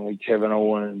Punk, like Kevin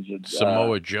Owens, and,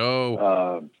 Samoa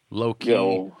Joe, Low Key,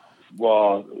 all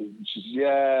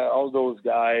those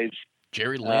guys,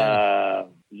 Jerry Lynn,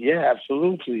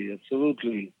 absolutely.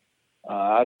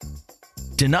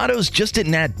 Donato's just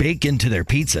didn't add bacon to their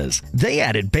pizzas. They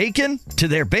added bacon to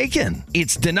their bacon.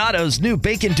 It's Donato's new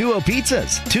Bacon Duo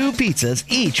pizzas. 2 pizzas,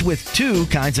 each with 2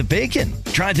 kinds of bacon.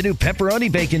 Try the new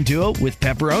Pepperoni Bacon Duo with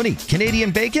pepperoni, Canadian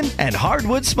bacon, and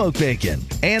hardwood smoked bacon.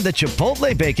 And the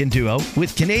Chipotle Bacon Duo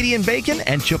with Canadian bacon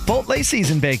and Chipotle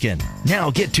seasoned bacon.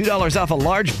 Now get $2 off a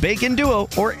large Bacon Duo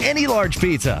or any large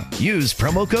pizza. Use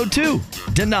promo code 2.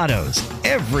 Donato's.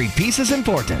 Every piece is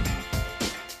important.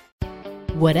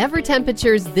 Whatever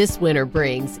temperatures this winter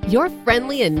brings, your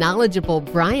friendly and knowledgeable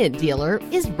Bryant dealer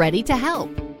is ready to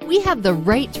help. We have the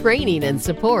right training and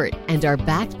support and are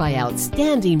backed by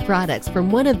outstanding products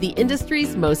from one of the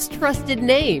industry's most trusted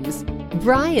names,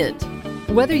 Bryant.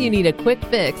 Whether you need a quick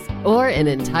fix or an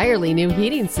entirely new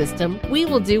heating system, we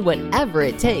will do whatever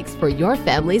it takes for your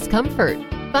family's comfort.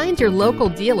 Find your local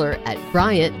dealer at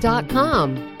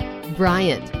Bryant.com.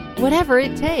 Bryant, whatever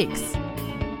it takes.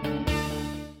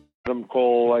 Adam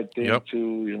Cole, I think,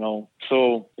 too,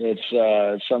 So it's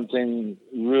something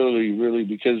really, really,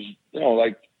 because,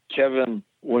 like Kevin,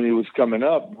 when he was coming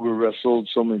up, we wrestled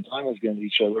so many times against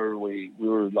each other. We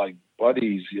were like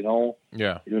buddies,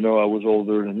 Yeah. Even though I was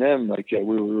older than him,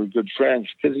 we were good friends,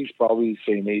 because he's probably the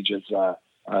same age as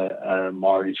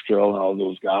Marty Skrull and all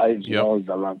those guys. He's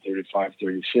around 35,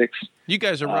 36. You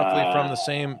guys are roughly from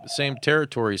the same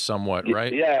territory somewhat,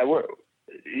 right? Yeah,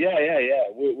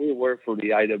 we work for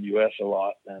the IWS a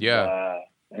lot. And,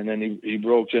 and then he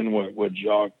broke in with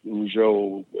Jacques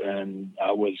Rougeau, and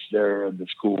I was there at the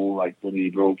school, like when he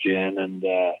broke in, and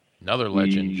another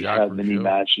legend, we Jacques had many Rougeau.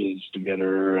 matches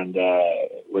together, and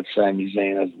with Sami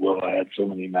Zayn as well. I had so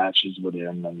many matches with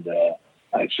him, and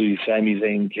actually Sami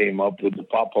Zayn came up with the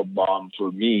pop-up bomb for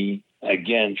me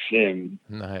against him.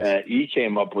 Nice. He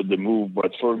came up with the move,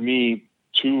 but for me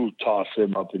to toss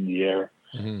him up in the air.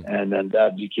 Mm-hmm. And then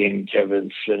that became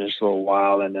Kevin's finish for a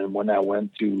while. And then when I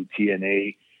went to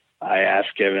TNA, I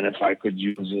asked Kevin if I could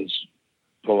use this,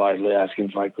 politely asked him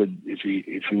if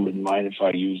he wouldn't mind if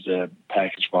I used a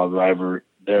package pile driver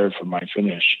there for my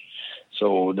finish.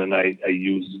 So then I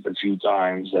used it a few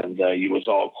times, and he was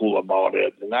all cool about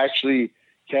it. And actually,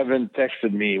 Kevin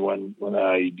texted me when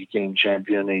I became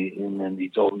champion, and he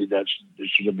told me that it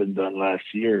should have been done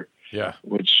last year. Yeah,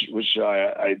 which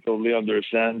I totally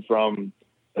understand from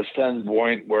a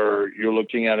standpoint where you're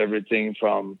looking at everything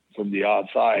from the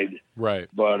outside, right?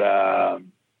 But I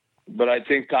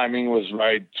think timing was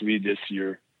right to be this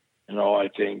year. I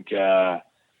think it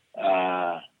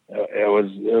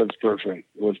was perfect.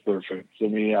 It was perfect to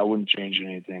me. I wouldn't change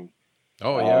anything.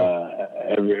 Oh yeah,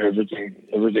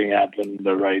 everything happened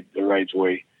the right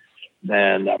way,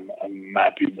 and I'm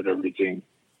happy with everything.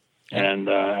 And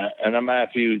I'm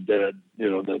happy that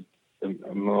that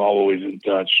I'm always in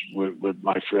touch with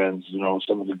my friends.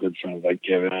 Some of the good friends like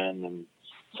Kevin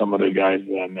some of the guys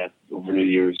that I met over the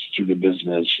years through the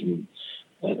business, and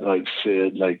like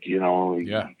Sid, like, you know,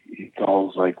 he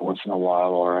calls like once in a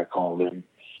while, or I call him.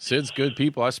 Sid's good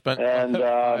people. I spent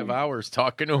 5 hours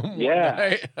talking to him.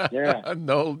 Yeah, yeah.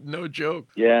 No joke.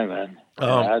 Yeah, man.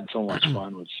 I had so much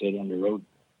fun with Sid on the road.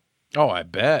 Oh, I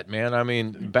bet, man. I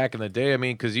mean, back in the day, I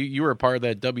mean, because you were a part of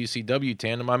that WCW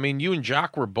tandem. I mean, you and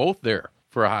Jock were both there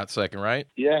for a hot second, right?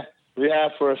 Yeah,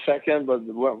 for a second. But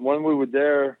when we were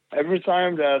there, every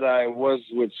time that I was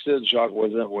with Sid, Jock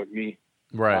wasn't with me.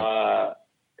 Right.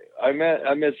 I met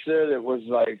Sid. It was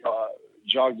like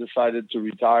Jock decided to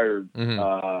retire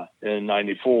in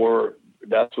 '94.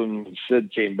 That's when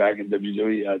Sid came back in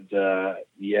WWE at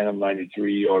the end of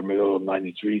 '93 or middle of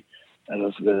 '93.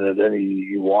 And then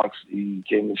he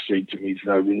came straight to me and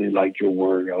said, I really like your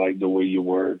work. I like the way you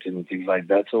work and things like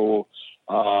that. So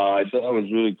I thought that was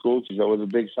really cool because I was a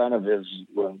big fan of his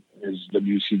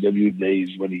WCW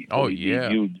days when he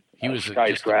debuted. He was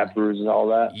skyscrapers and all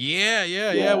that.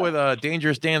 Yeah, with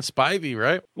Dangerous Dan Spivey,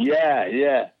 right?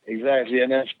 Yeah, exactly.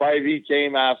 And then Spivey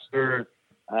came after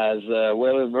as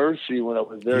Well and Mercy when I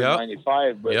was there in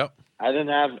 '95. But I didn't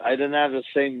have the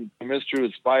same chemistry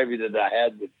with Spivey that I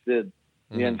had with Sid.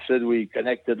 Me and Sid, we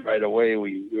connected right away.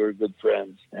 We were good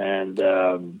friends, and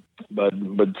but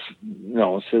you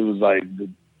know, Sid was like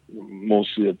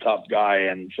mostly the top guy,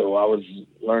 and so I was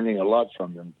learning a lot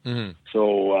from him.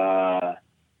 So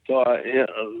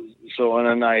and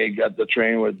then I got to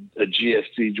train with a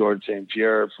GST, George St.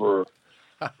 Pierre, for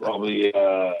probably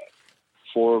 4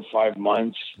 or 5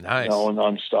 months. Nice. You know,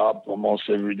 nonstop, almost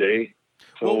every day.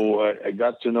 So I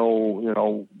got to know, you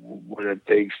know, what it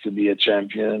takes to be a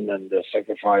champion and the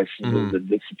sacrifice and the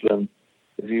discipline.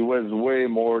 He was way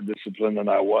more disciplined than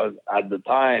I was at the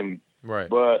time. Right.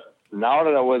 But now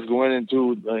that I was going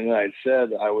into, I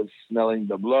said I was smelling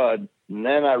the blood, and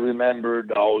then I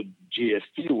remembered how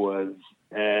GST was,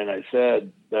 and I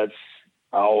said that's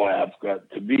how I have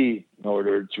got to be in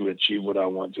order to achieve what I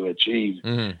want to achieve.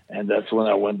 And that's when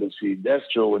I went to see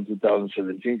Destro in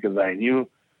 2017 because I knew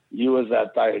he was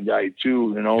that type of guy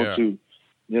too,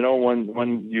 you know,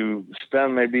 when you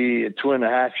spend maybe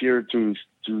 2.5 years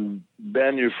to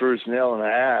bend your first nail and a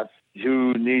half,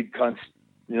 you need to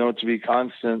be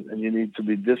constant, and you need to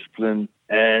be disciplined,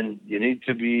 and you need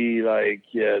to be like,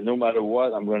 no matter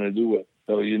what, I'm going to do it.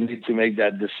 So you need to make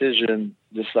that decision,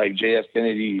 just like JF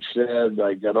Kennedy said,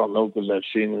 like, I don't know because I've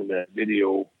seen in that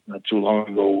video not too long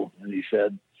ago, and he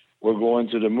said, we're going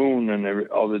to the moon, and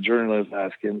all the journalists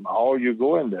ask him, how are you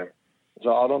going there?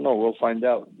 So I don't know. We'll find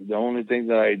out. The only thing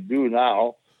that I do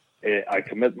now, I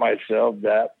commit myself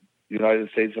that United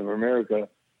States of America,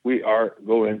 we are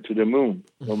going to the moon,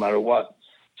 no matter what.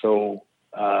 So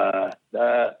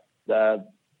that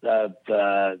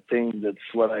thing,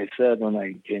 that's what I said when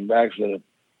I came back, that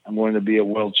I'm going to be a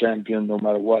world champion no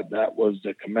matter what. That was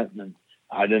the commitment.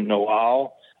 I didn't know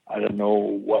how. I didn't know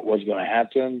what was going to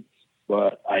happen.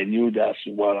 But I knew that's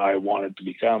what I wanted to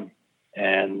become.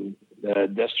 And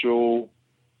Destro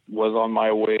was on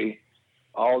my way.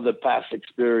 All the past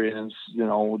experience, you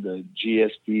know, the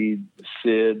GSP, the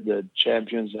Sid, the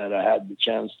champions that I had the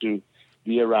chance to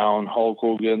be around. Hulk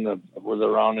Hogan, I was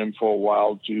around him for a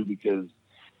while too, because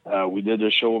we did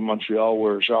a show in Montreal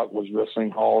where Jacques was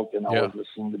wrestling Hulk and I was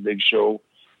wrestling the Big Show.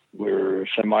 I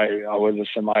was a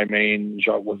semi-main,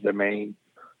 Jacques was the main.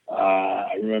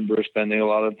 I remember spending a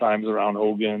lot of times around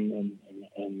Hogan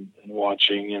and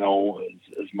watching, you know,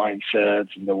 his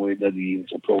mindsets and the way that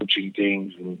he's approaching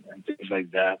things and things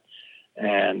like that.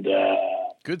 And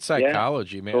good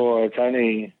psychology, man. So I kind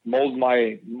of mold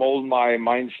my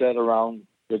mindset around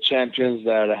the champions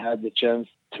that I had the chance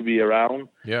to be around.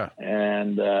 Yeah.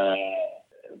 And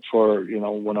for, you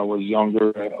know, when I was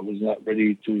younger, I was not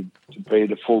ready to pay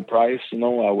the full price. You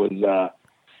know, I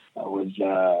was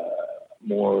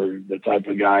more the type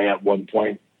of guy at one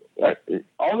point,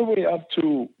 all the way up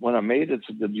to when I made it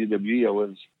to WWE, I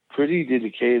was pretty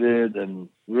dedicated and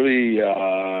really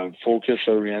focus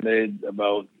oriented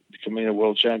about becoming a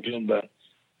world champion. But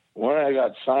when I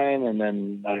got signed, and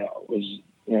then I was,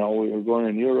 you know, we were going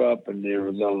in Europe, and there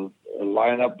was a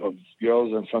lineup of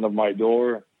girls in front of my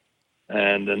door.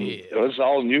 And then it was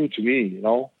all new to me, you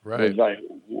know. Right. It was like,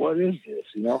 what is this?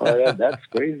 You know, that's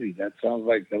crazy. That sounds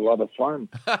like a lot of fun.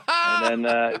 And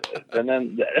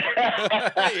then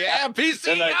yeah, PCO.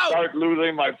 Then I start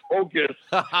losing my focus.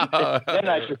 Then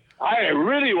I said, I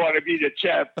really want to be the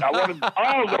champ. I want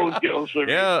all those girls for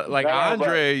me. Yeah, like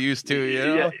Andre used to, you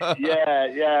know.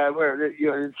 Yeah. Where, you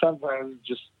know, sometimes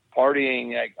just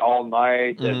partying like all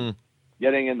night and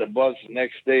getting in the bus the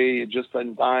next day just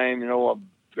in time, you know,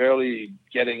 barely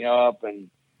getting up, and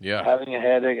having a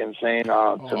headache and saying,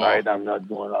 tonight I'm not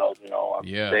going out, I'm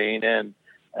staying in.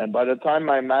 And by the time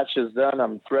my match is done,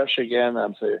 I'm fresh again.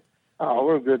 I'm saying, oh,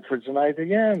 we're good for tonight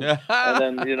again. And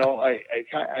then, I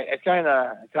kind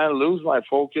of lose my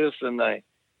focus, and I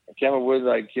came up with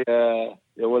it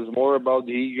was more about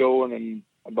the ego and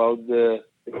about it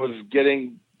was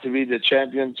getting to be the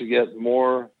champion to get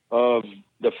more of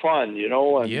the fun,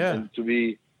 and to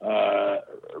be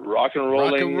rock and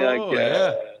rolling, roll,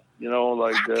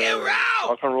 like the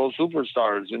rock and roll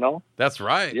superstars, That's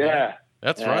right. Yeah. Man.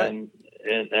 That's right.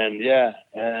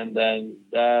 And then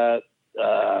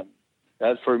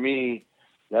that for me,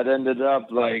 that ended up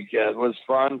it was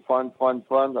fun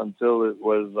until it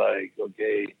was like,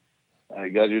 okay, I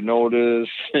got your notice.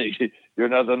 You're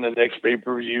not on the next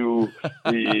pay-per-view.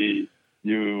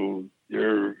 You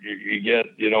get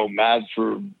mad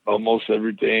for almost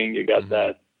everything. You got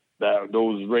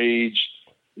those rage.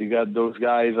 You got those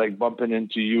guys bumping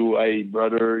into you. Hey,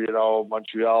 brother,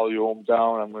 Montreal, your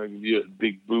hometown. I'm going to give you a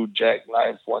big blue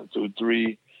jackknife, 1, 2,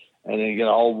 3. And then you get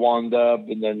all wound up,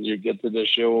 and then you get to the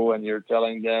show, and you're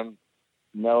telling them,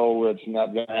 no, it's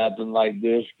not going to happen like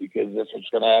this, because if it's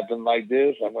going to happen like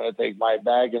this, I'm going to take my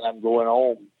bag and I'm going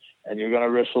home. And you're going to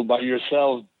wrestle by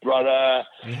yourself, brother.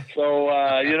 So,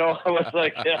 I was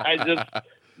like, I just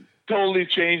totally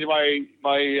changed my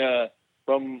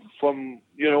from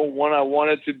when I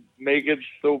wanted to make it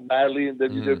so badly in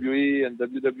WWE and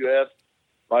WWF.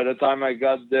 By the time I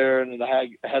got there, and I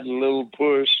had a little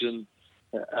push, and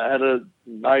I had a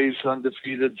nice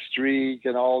undefeated streak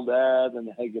and all that, and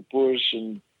I had a push,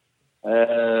 and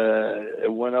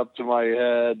it went up to my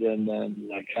head, and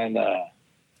then I kind of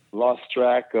lost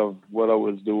track of what I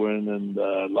was doing, and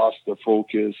lost the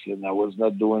focus, and I was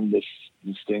not doing this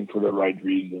thing for the right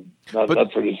reason, not for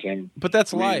the same. But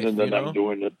that's life, that I'm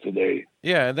doing it today.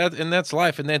 Yeah, that's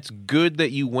life, and that's good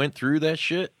that you went through that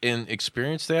shit and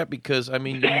experienced that, because you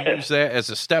use that as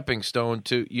a stepping stone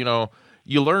to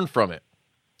you learn from it,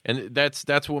 and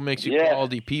that's what makes you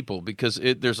quality people, because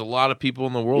there's a lot of people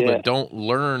in the world that don't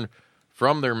learn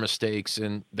from their mistakes,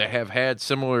 and that have had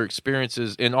similar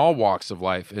experiences in all walks of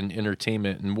life and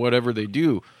entertainment and whatever they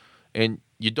do, and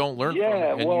you don't learn from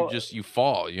it, and you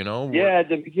fall, Yeah, at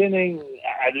the beginning,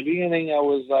 I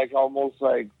was almost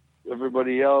like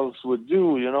everybody else would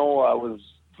do, I was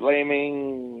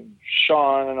blaming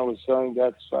Sean, and I was saying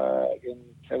that's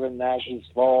Kevin Nash's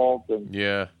fault, and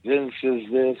Vince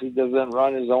is this, he doesn't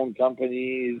run his own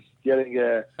company, he's getting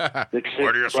the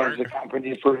kid runs the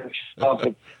company for himself,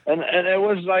 and it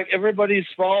was like everybody's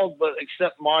fault but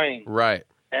except mine, right?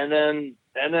 And then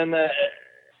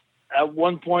at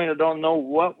one point, I don't know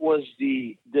what was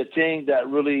the thing that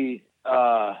really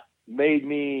made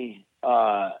me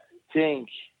think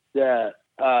that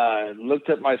looked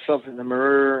at myself in the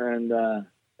mirror and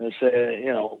said,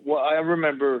 I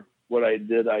remember what I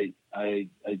did. I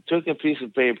took a piece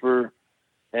of paper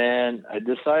and I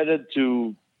decided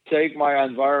to take my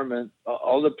environment,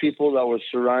 all the people that were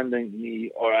surrounding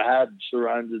me or had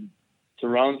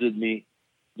surrounded me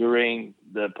during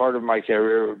the part of my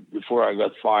career before I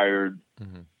got fired.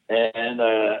 And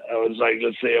I was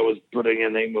let's say I was putting a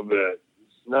name of it,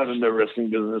 not in the wrestling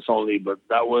business only, but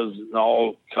that was in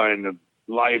all kind of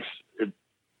life,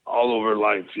 all over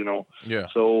life, Yeah.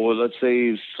 So let's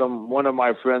say one of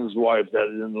my friend's wife that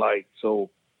I didn't like, so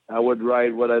I would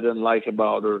write what I didn't like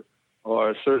about her,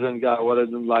 or a certain guy, what I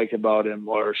didn't like about him,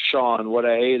 or Sean, what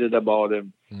I hated about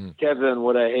him, Kevin,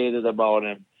 what I hated about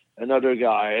him, another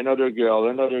guy, another girl,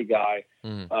 another guy,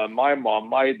 my mom,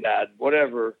 my dad,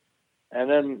 whatever. And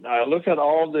then I look at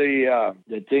all the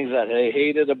things that I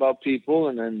hated about people,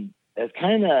 and then it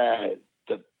kind of,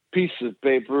 the piece of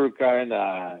paper kind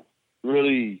of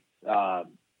really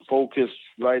focused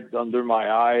right under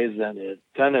my eyes, and it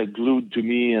kind of glued to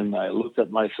me, and I looked at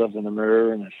myself in the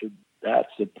mirror, and I said,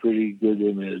 that's a pretty good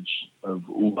image of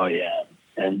who I am.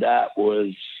 And that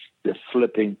was the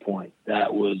flipping point.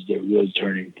 That was the real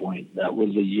turning point. That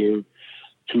was the year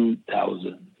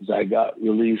 2000. Because I got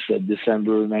released in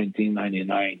December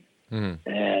 1999.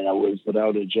 And I was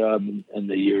without a job in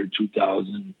the year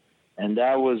 2000. And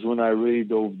that was when I really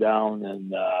dove down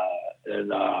and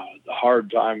the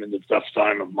hard time and the tough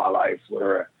time of my life,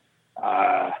 where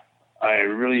I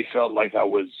really felt like I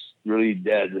was really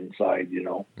dead inside,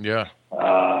 Yeah.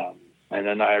 And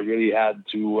then I really had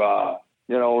to,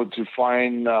 to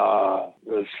find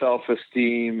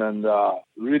self-esteem and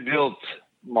rebuild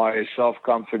my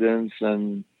self-confidence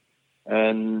and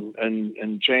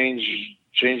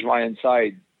change my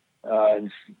inside.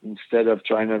 Instead of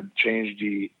trying to change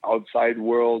the outside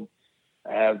world,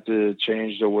 I have to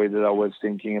change the way that I was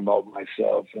thinking about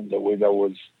myself and the way that I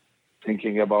was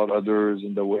thinking about others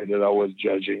and the way that I was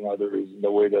judging others and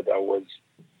the way that I was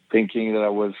thinking that I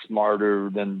was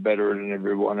smarter than better than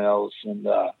everyone else. And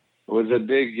it was a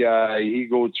big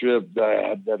ego trip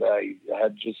that I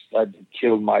had to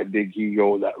kill my big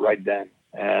ego that right then.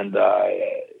 And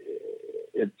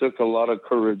it took a lot of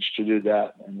courage to do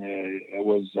that. And it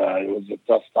was a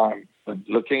tough time. But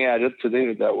looking at it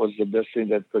today, that was the best thing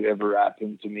that could ever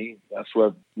happen to me. That's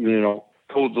what,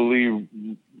 totally,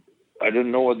 I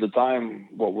didn't know at the time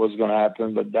what was going to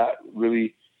happen, but that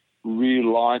really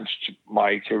relaunched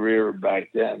my career back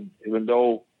then, even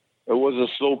though it was a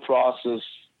slow process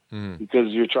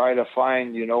because you're trying to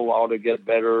find, how to get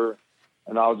better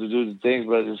and how to do the things,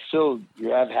 but it's still,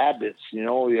 you have habits, you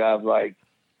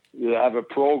have a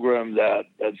program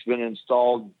that's been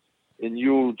installed in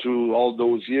you through all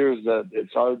those years that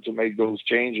it's hard to make those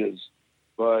changes.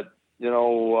 But,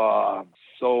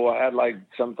 so I had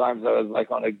sometimes I was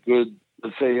on a good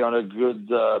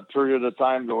period of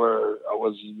time where I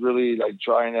was really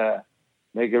trying to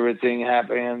make everything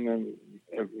happen.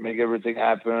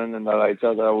 And that I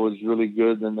thought I was really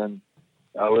good. And then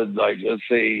I would let's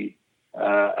say,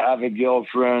 have a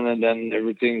girlfriend, and then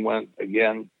everything went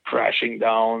again crashing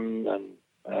down.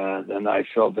 And then I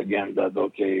felt again that,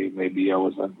 okay, maybe I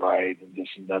wasn't right and this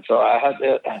and that. So I had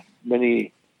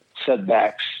many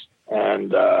setbacks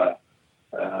and,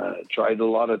 tried a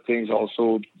lot of things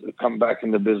also to come back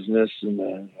in the business,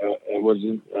 and it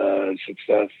wasn't a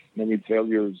success, many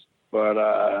failures. But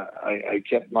I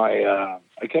kept my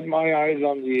eyes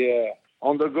on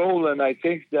the goal, and I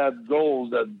think that goal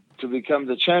that to become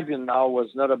the champion now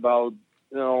was not about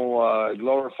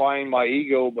glorifying my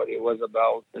ego, but it was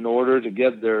about, in order to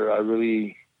get there, I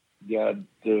really got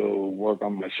to work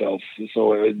on myself.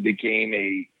 So it became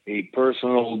a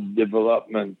personal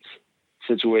development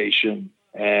situation.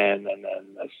 And then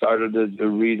I started to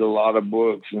read a lot of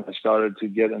books, and I started to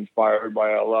get inspired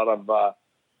by a lot of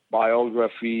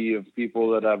biography of people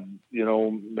that have,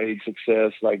 made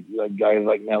success, like guys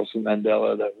like Nelson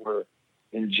Mandela that were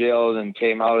in jail and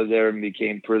came out of there and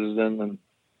became president, and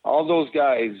all those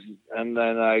guys. And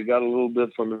then I got a little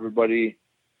bit from everybody.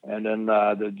 And then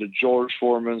the George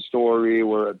Foreman story,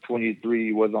 where at 23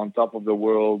 he was on top of the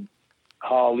world.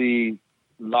 Holly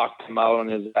knocked him out on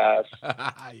his ass.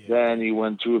 Yeah. Then he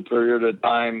went through a period of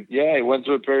time. Yeah, he went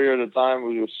through a period of time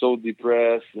where he was so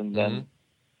depressed, and then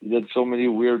he did so many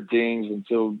weird things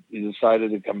until he decided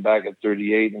to come back at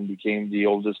 38 and became the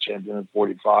oldest champion at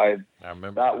 45. I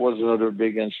remember. That was another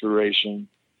big inspiration.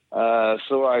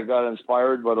 So I got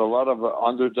inspired by a lot of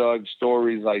underdog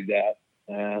stories like that,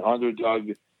 and underdog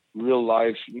real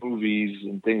life movies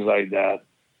and things like that.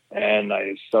 And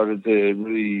I started to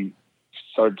really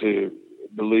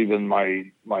believe in my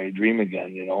dream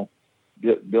again,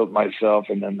 built myself,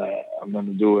 and then I'm going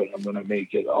to do it. I'm going to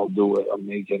make it. I'll do it. I'm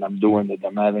doing it.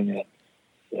 I'm having it.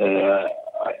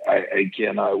 I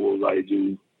can, I will, I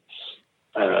do.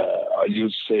 I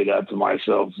used to say that to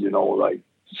myself,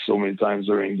 so many times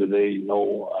during the day,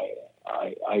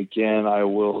 I can, I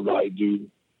will, I do.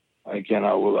 I can,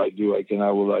 I will, I do. I can,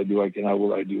 I will, I do. I can, I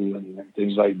will, I do. And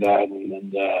things like that.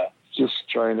 And just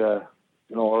trying to,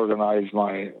 organize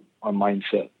my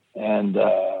mindset. And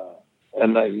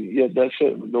that's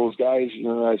it. Those guys,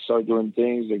 I started doing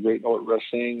things, the Great North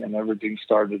Wrestling, and everything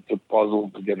started to puzzle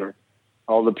together.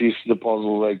 All the pieces of the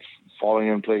puzzle, falling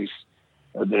in place.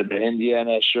 The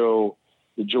Indiana show,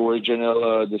 the Joey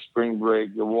Janela, the Spring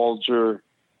Break, the Walter,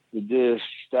 the this,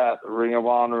 that, the Ring of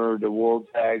Honor, the World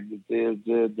Tag, the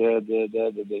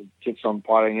keeps on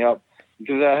piling up.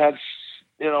 Because I had,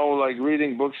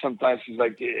 reading books sometimes is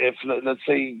if, let's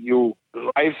say,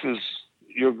 life is,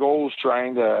 your goal is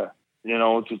trying to,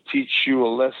 to teach you a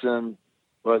lesson,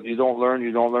 but you don't learn,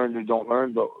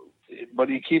 but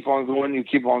you keep on going.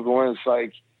 It's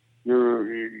like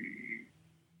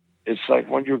it's like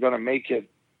when you're going to make it,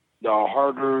 the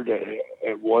harder that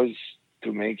it was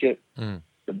to make it,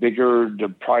 the bigger the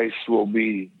price will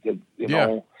be,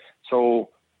 know. So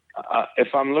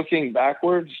if I'm looking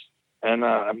backwards and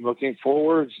I'm looking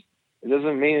forwards, it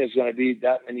doesn't mean it's going to be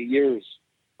that many years,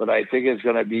 but I think it's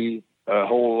going to be a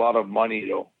whole lot of money,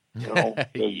 though.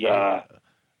 Not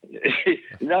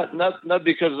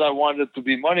because I want it to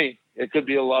be money. It could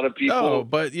be a lot of people. No,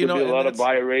 but it could be a lot of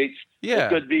buy rates. Yeah.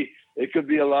 It could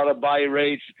be a lot of buy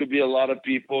rates. It could be a lot of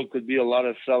people. It could be a lot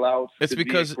of sellouts. It's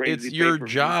because it's your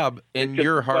job and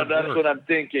your hard work. But that's what I'm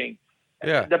thinking.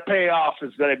 Yeah. The payoff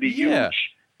is going to be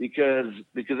huge because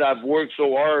I've worked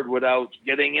so hard without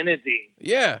getting anything.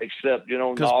 Yeah. Except,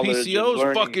 knowledge. Because PCO is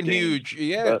fucking huge.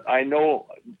 Yeah. But I know,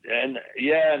 and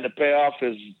the payoff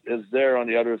is there on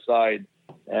the other side.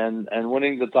 and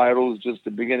winning the title is just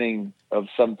the beginning of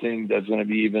something that's going to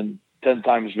be even 10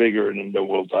 times bigger than the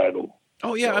world title.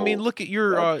 Oh yeah, So I mean, look at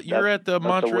you're at the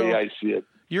Montreal. That's the way I see it.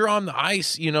 You're on the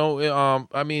ice,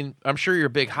 I mean, I'm sure you're a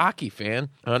big hockey fan.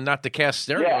 Not to cast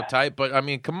stereotype, but I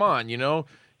mean, come on,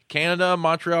 Canada,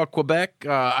 Montreal, Quebec.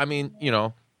 I mean,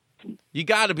 you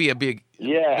got to be a big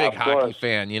hockey course.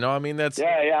 fan. I mean, that's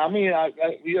I mean,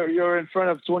 you're in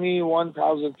front of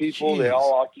 21,000 people. Jeez. They're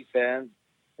all hockey fans,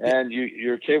 and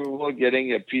you're capable of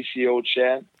getting a PCO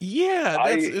chant. Yeah,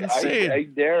 that's insane. I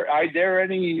dare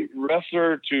any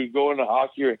wrestler to go in a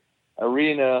hockey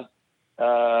arena.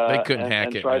 They couldn't hack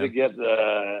and it. Try man. to get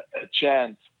a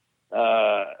chant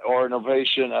or an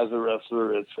ovation as a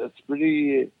wrestler. It's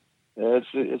pretty.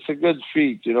 It's a good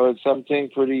feat. It's something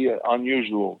pretty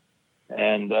unusual.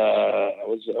 And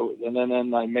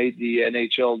then I made the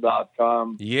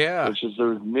NHL.com. Yeah, which is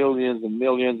there's millions and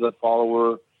millions of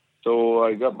followers. So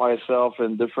I got myself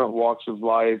in different walks of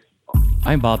life.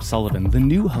 I'm Bob Sullivan, the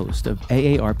new host of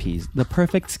AARP's The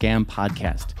Perfect Scam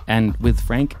podcast. And with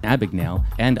Frank Abagnale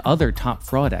and other top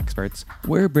fraud experts,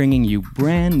 we're bringing you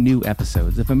brand new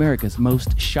episodes of America's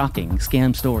most shocking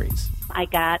scam stories. I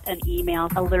got an email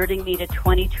alerting me to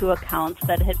 22 accounts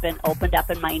that had been opened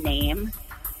up in my name.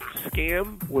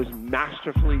 Scam was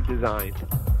masterfully designed.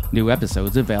 New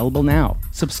episodes available now.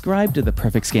 Subscribe to The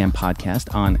Perfect Scam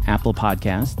podcast on Apple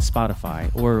Podcasts,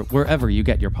 Spotify, or wherever you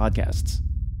get your podcasts.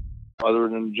 Other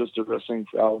than just a wrestling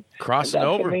crowd. Crossing that's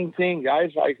over. The main thing,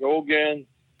 guys like Hogan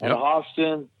and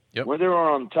Austin, when they were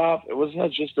on top, it was not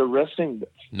just a wrestling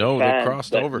No, they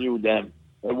crossed that over. knew them.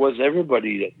 It was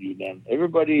everybody that knew them.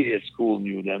 Everybody at school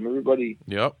knew them. Everybody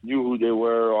knew who they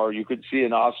were, or you could see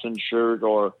an Austin shirt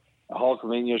or a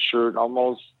Hulkamania shirt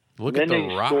almost Look in at the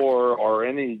any Rock. store or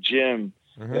any gym.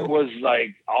 Mm-hmm. It was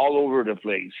like all over the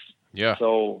place. Yeah.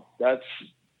 So that's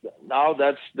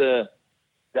the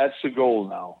goal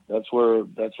now. That's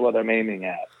what I'm aiming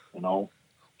at,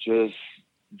 just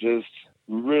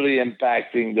really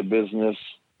impacting the business.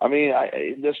 I mean,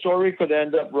 the story could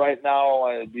end up right now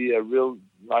and be a real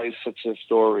nice success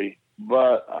story,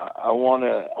 but I want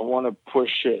to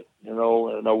push it, in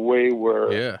a way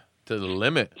where to the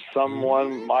limit.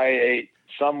 Someone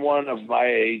of my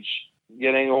age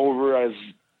getting over as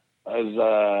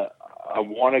I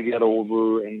want to get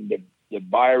over, and the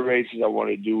buy races I want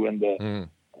to do, and the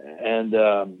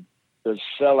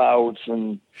sellouts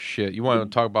and shit. You want to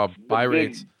talk about buy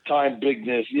rates? Time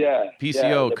bigness,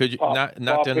 PCO, could you not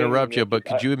to interrupt you, but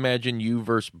could you imagine you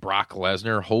versus Brock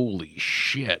Lesnar? Holy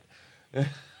shit.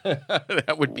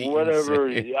 That would be whatever.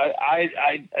 insane.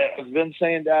 I've been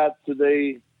saying that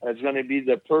today. It's going to be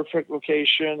the perfect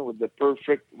location with the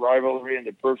perfect rivalry and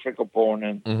the perfect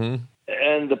opponent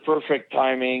and the perfect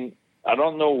timing. I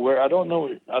don't know where. I don't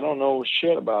know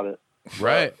shit about it.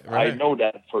 Right. I know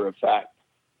that for a fact.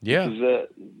 Yeah.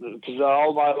 Because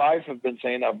all my life I've been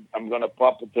saying I'm going to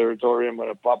pop a territory. I'm going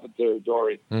to pop a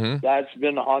territory. Mm-hmm. That's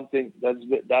been haunting. That's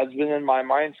been in my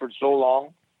mind for so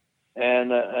long,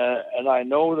 and I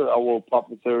know that I will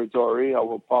pop a territory. I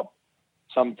will pop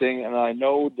something, and I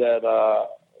know that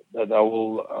I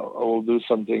will do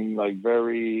something like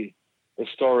very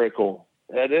historical.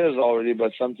 It is already,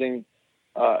 but something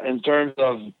in terms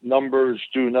of numbers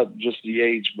too, not just the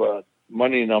age, but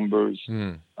money numbers,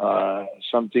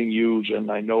 something huge.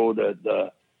 And I know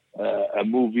that a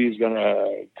movie is going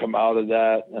to come out of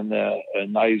that, and a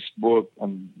nice book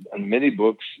and many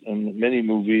books and many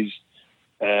movies.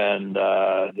 And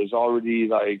there's already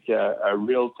like a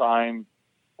real-time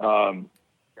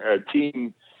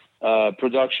team,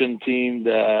 production team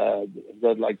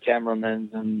that like cameramen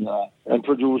and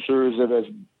producers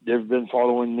they've been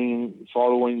following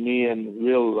me in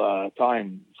real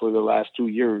time for the last 2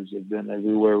 years. They've been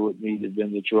everywhere with me. They've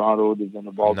been to Toronto. They've been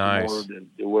to Baltimore. Nice.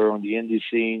 They were on the indie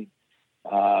scene.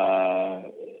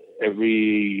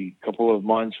 Every couple of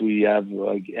months we have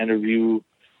like interview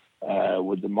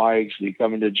with the mics. They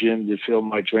come in the gym. They film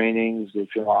my trainings. They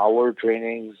film our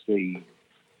trainings. They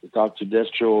talk to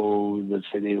Destro. Let's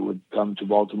say they would come to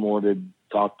Baltimore. They'd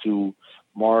talk to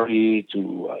Marty,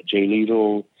 to Jay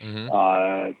Lito,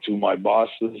 to my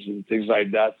bosses and things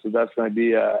like that. So that's going to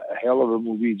be a hell of a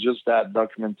movie. Just that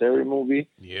documentary movie.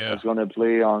 Yeah. It's going to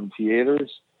play on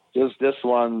theaters. Just this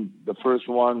one, the first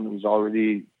one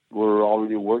we're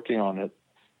already working on it.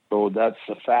 So that's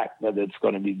a fact that it's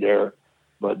going to be there,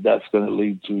 but that's going to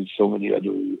lead to so many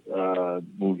other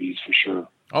movies for sure.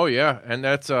 Oh yeah, and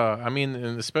that's I mean,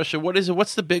 and especially what is it?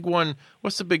 What's the big one?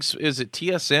 Is it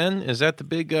TSN? Is that the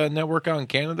big network out in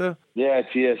Canada? Yeah,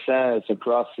 TSN. It's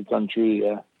across the country.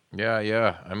 Yeah.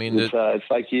 Yeah. I mean, it's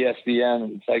like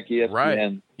ESPN. It's like ESPN.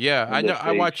 Right. Yeah, I know.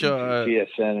 I watch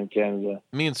PSN in Canada.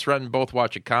 Me and Sreten both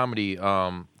watch a comedy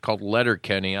called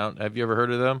Letterkenny. Have you ever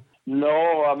heard of them?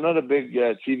 No, I'm not a big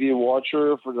TV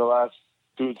watcher for the last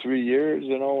 2-3 years.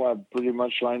 I'm pretty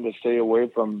much trying to stay away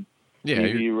from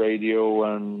TV,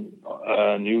 radio, and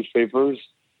newspapers.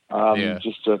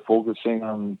 Just focusing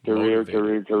on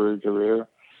career.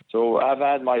 So I've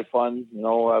had my fun.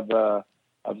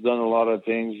 I've done a lot of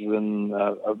things, and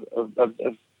I've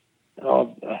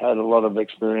had a lot of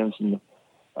experience, and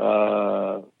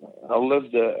I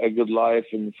lived a good life.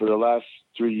 And for the last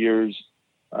 3 years,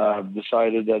 I've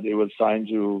decided that it was time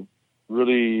to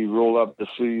really roll up the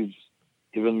sleeves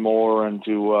even more, and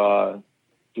to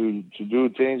do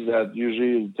things that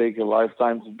usually take a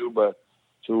lifetime to do, but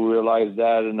to realize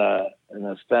that in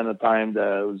a span of time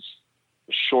that was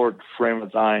a short frame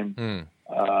of time,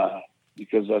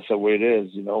 because that's the way it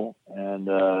is, and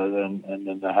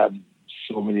then I have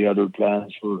so many other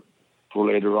plans for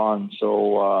later on.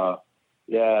 So,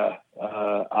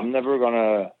 I'm never going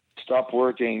to stop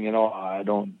working. I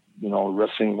don't,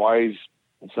 wrestling wise,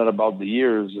 it's not about the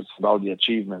years, it's about the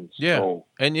achievements. Yeah. So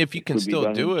and if you can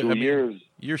still do it,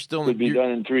 you're still could be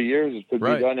done in 3 years. It could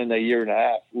be done in a year and a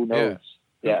half. Who knows?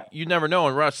 Yeah. You never know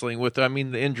in wrestling.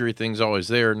 The injury thing's always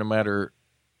there, no matter,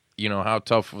 how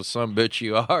tough of a son bitch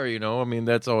you are,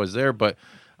 that's always there. But,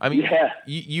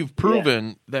 you've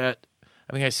proven that,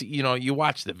 I see, you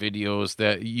watch the videos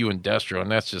that you and Destro, and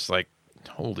that's just like,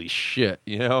 holy shit,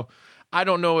 I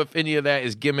don't know if any of that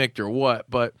is gimmicked or what,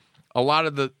 but a lot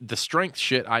of the strength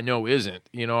shit I know isn't,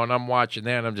 and I'm watching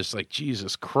that and I'm just like,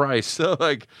 Jesus Christ. So,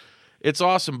 it's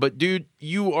awesome. But, dude,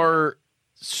 you are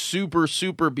super,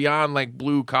 super beyond,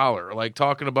 blue collar.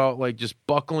 Talking about, just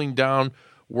buckling down,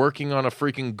 working on a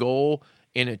freaking goal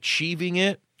and achieving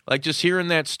it. Just hearing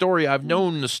that story, I've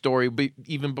known the story, but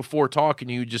even before talking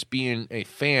to you, just being a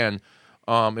fan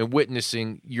and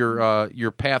witnessing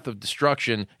your path of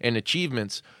destruction and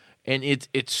achievements. And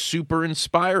it's super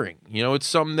inspiring. It's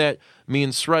something that me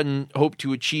and Sreten hope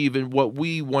to achieve and what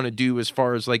we want to do as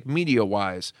far as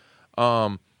media-wise.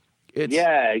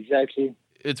 Exactly.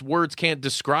 It's words can't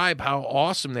describe how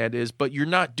awesome that is, but you're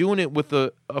not doing it with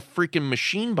a freaking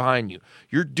machine behind you.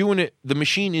 You're doing it, the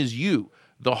machine is you.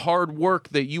 The hard work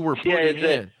that you were putting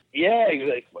in. Yeah,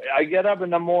 exactly. I get up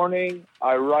in the morning,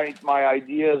 I write my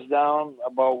ideas down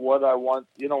about what I want.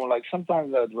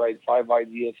 Sometimes I'd write 5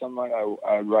 ideas, sometimes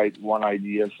I write 1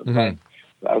 idea, sometimes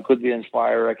I could be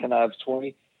inspired, I can have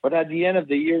 20. But at the end of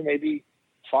the year, maybe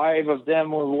 5 of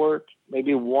them will work,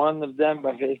 maybe 1 of them,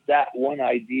 but it's that 1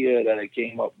 idea that I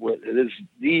came up with. It is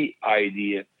the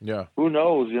idea. Yeah. Who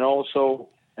knows, So,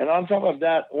 and on top of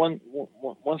that, once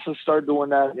I start doing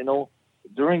that,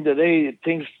 during the day,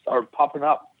 things are popping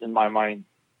up in my mind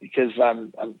because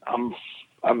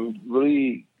I'm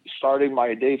really starting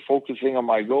my day focusing on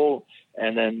my goal,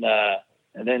 and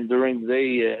then during the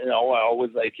day, I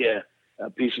always a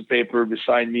piece of paper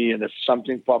beside me, and if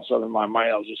something pops up in my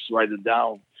mind, I'll just write it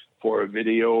down for a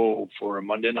video, for a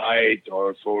Monday night,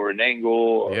 or for an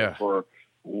angle, or for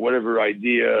whatever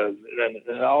idea. And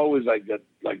I always get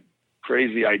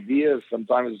crazy ideas.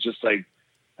 Sometimes it's just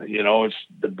it's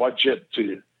the budget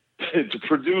to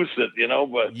produce it,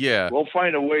 but we'll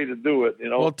find a way to do it,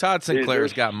 Well, Todd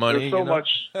Sinclair's got money. There's so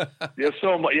much.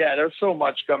 There's so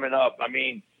much coming up.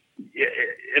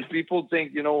 If people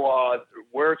think,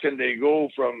 where can they go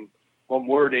from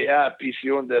where they at,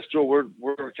 PCO and Destro,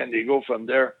 where can they go from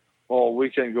there? Well, we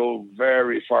can go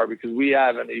very far because we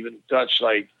haven't even touched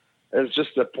it's just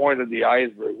the point of the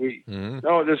iceberg.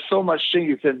 No, there's so much thing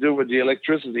you can do with the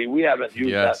electricity. We haven't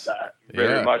used that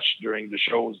very much during the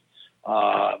shows.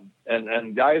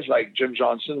 And guys like Jim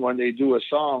Johnson, when they do a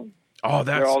song,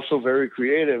 they're also very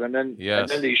creative. And then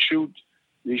they shoot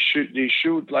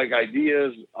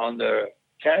ideas on the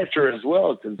character as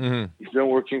well, because he's been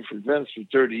working for Vince for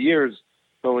 30 years.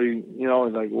 So he's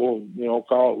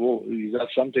Carl, you got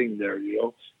something there,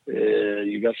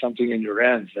 you got something in your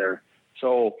hands there.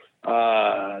 So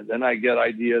then I get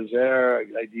ideas there,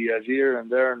 ideas here and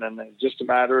there, and then it's just a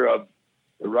matter of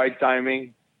the right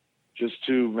timing, just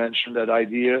to mention that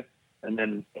idea, and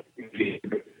then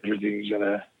everything's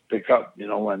gonna pick up, and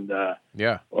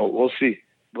we'll see.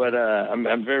 But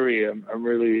I'm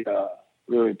really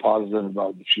positive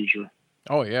about the future.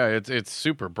 Oh yeah, it's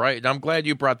super bright, and I'm glad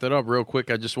you brought that up real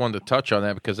quick. I just wanted to touch on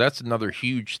that because that's another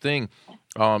huge thing.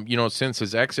 Since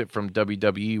his exit from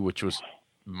WWE, which was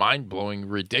mind-blowing,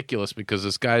 ridiculous, because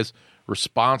this guy's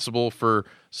responsible for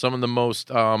some of the most,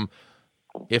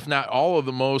 if not all of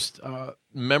the most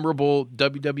memorable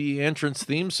WWE entrance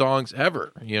theme songs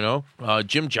ever.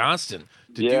 Jim Johnston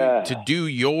to do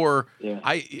your.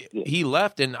 He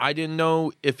left, and I didn't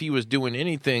know if he was doing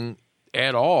anything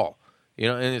at all. You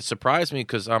know, and it surprised me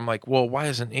because I'm like, well, why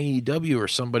isn't AEW or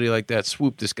somebody like that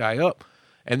swoop this guy up?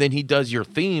 And then he does your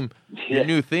theme, your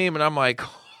new theme, and I'm like,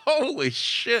 holy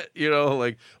shit, you know,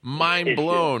 like mind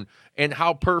blown. And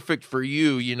how perfect for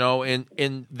you, you know, and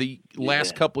in the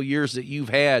last couple years that you've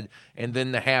had, and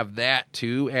then to have that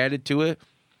too added to it,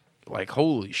 like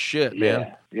holy shit,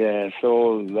 man. Yeah.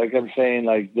 So like I'm saying,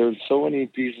 like there's so many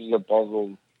pieces of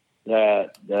puzzle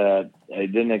that I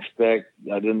didn't expect.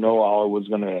 I didn't know how I was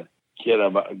gonna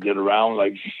get around.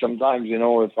 Like sometimes, you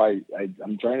know, if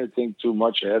I'm trying to think too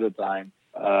much ahead of time.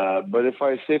 But if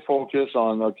I stay focused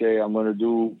on, okay, I'm going to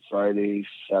do Friday,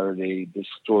 Saturday, this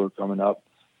tour coming up.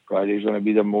 Friday is going to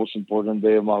be the most important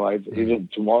day of my life. Even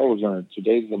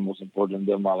today's the most important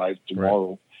day of my life.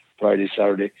 Tomorrow, Friday,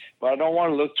 Saturday. But I don't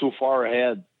want to look too far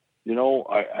ahead. You know,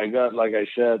 I got, like I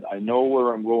said, I know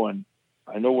where I'm going.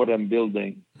 I know what I'm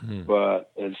building. But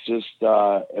it's just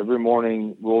every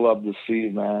morning, roll up the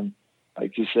sleeve, man.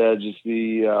 Like you said, just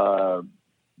be beyond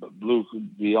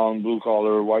blue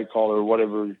collar, white collar,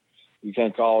 whatever you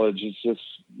can call it. You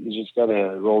just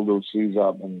gotta roll those sleeves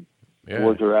up and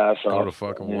work your ass off. Go to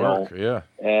fucking work,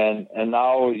 And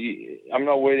now I'm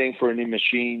not waiting for any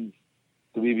machine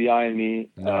to be behind me.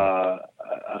 No.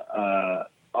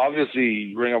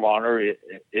 Obviously, Ring of Honor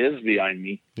is behind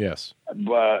me. Yes,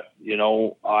 but you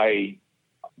know, I'm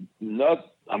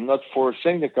not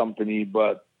forcing the company,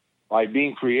 but by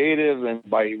being creative and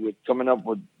with coming up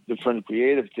with different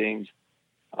creative things,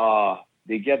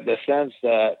 they get the sense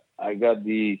that I got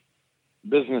the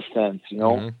business sense, you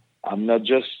know. I'm not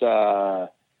just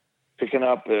picking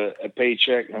up a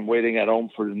paycheck and waiting at home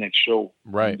for the next show.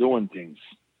 Right. I'm doing things.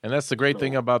 And that's the great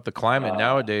thing about the climate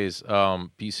nowadays,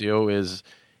 PCO, is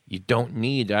you don't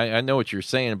need, I know what you're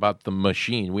saying about the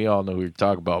machine. We all know who you're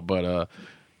talking about, but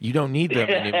you don't need them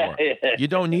anymore. You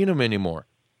don't need them anymore.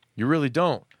 You really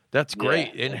don't. That's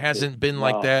great. It hasn't been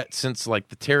like that since like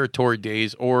the territory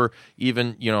days, or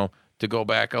even, you know, to go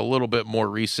back a little bit more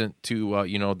recent to,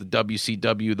 you know, the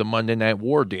WCW, the Monday Night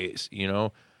War days, you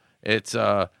know. It's,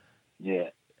 and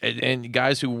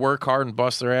guys who work hard and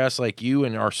bust their ass like you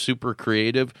and are super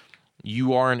creative,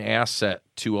 you are an asset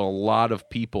to a lot of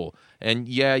people. And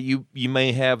you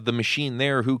may have the machine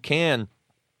there who can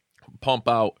pump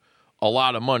out a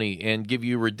lot of money and give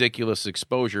you ridiculous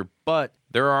exposure, but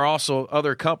there are also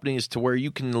other companies to where you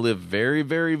can live very,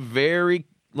 very, very,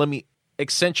 let me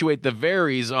accentuate the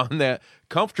varies on that,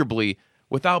 comfortably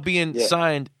without being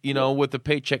signed, you know, with a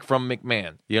paycheck from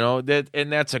McMahon, you know,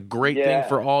 that's a great thing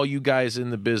for all you guys in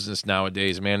the business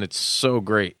nowadays, man. It's so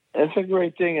great. It's a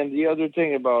great thing. And the other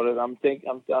thing about it, I'm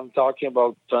talking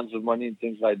about tons of money and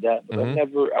things like that, but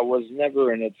I was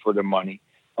never in it for the money.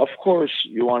 Of course,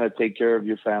 you want to take care of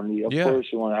your family. Of course,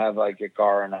 you want to have like a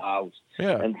car and a house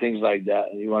and things like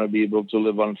that. You want to be able to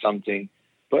live on something.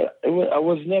 But I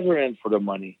was never in for the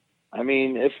money. I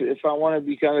mean, if I want to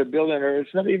become a billionaire,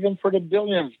 it's not even for the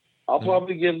billions. I'll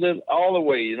probably give it all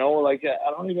away. You know, like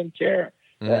I don't even care.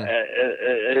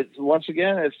 Once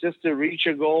again, it's just to reach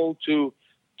a goal. To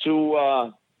you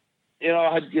know,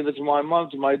 I'd give it to my mom,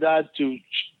 to my dad, to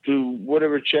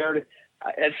whatever charity.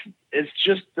 It's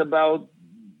just about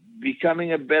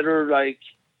becoming a better, like,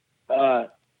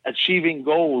 achieving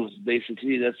goals,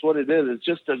 basically. That's what it is. It's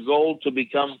just a goal to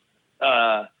become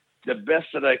the best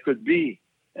that I could be.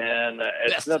 And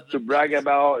it's not to brag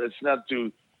about. It's not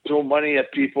to throw money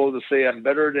at people to say I'm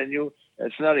better than you.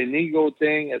 It's not an ego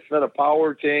thing. It's not a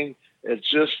power thing. It's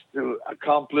just to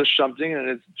accomplish something, and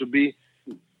it's to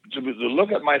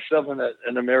look at myself in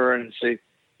the mirror and say,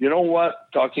 you know what?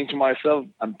 Talking to myself,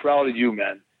 I'm proud of you,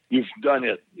 man. You've done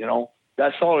it. You know,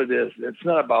 that's all it is. It's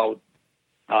not about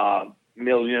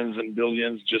millions and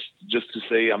billions just to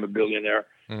say I'm a billionaire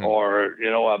or, you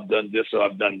know, I've done this or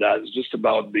I've done that. It's just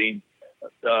about being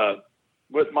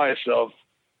with myself.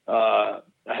 I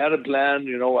had a plan,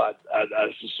 you know, at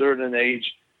a certain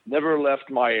age. Never left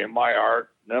my heart.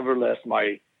 Never left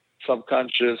my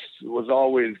subconscious. It was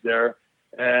always there,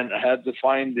 and I had to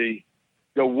find the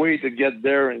way to get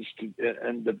there, and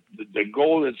the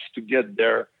goal is to get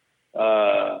there,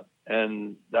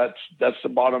 and that's the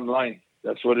bottom line.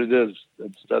 That's what it is.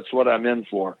 That's what I'm in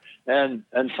for. And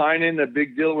signing a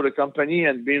big deal with a company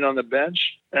and being on the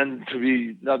bench and to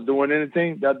be not doing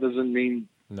anything, that doesn't mean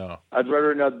no. I'd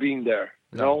rather not being there.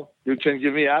 No, you can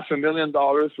give me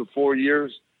 $500,000 for 4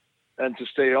 years and to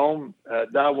stay home.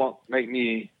 That won't make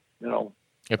me, you know.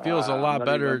 It feels a lot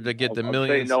better to get the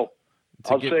millions.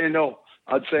 I'd say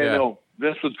no.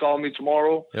 Vince would call me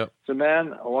tomorrow. Yep. So,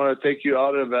 man, I want to take you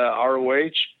out of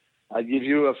ROH. I give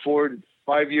you a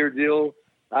 4-5 year deal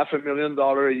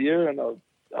 $500,000 a year, and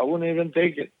I wouldn't even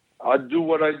take it. I'd do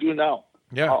what I do now.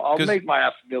 Yeah, I'll make my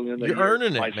 $500,000 a year. You're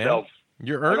earning it, myself. Man.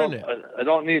 You're earning it. I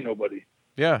don't need nobody.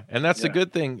 Yeah, and that's the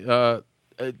good thing.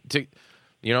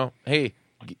 Hey,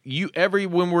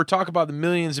 when we're talking about the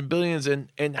millions and billions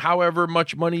and however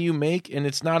much money you make, and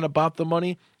it's not about the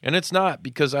money, and it's not,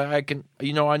 because I can,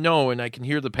 I know, and I can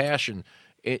hear the passion.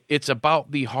 It's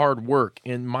about the hard work,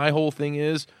 and my whole thing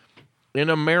is, in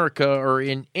America or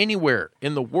in anywhere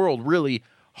in the world, really,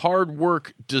 hard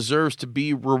work deserves to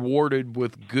be rewarded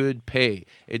with good pay.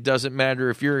 It doesn't matter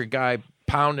if you're a guy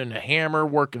pounding a hammer,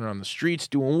 working on the streets,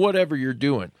 doing whatever you're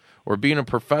doing, or being a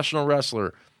professional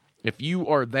wrestler. If you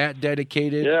are that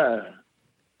dedicated,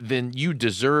 then you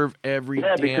deserve every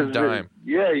damn dime.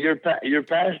 You're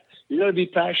passionate. You got to be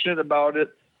passionate about it.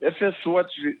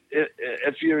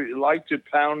 If you like to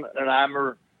pound an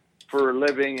hammer for a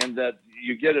living, and that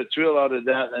you get a thrill out of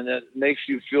that, and it makes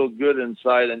you feel good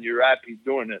inside, and you're happy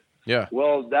doing it. Yeah.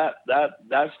 Well, that's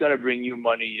got to bring you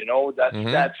money.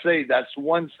 That's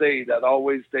one say that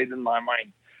always stayed in my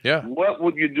mind. Yeah. What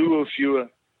would you do if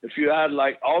you had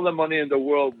like all the money in the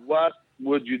world? What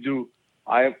would you do?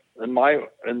 In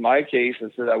my case, I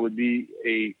said I would be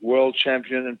a world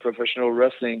champion in professional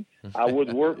wrestling. I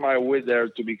would work my way there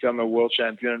to become a world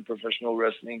champion in professional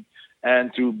wrestling,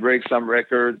 and to break some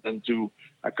records and to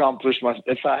accomplish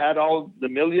if I had all the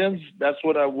millions, that's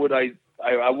what I would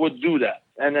do that.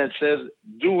 And it says,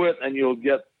 do it and you'll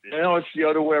get, it's the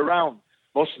other way around.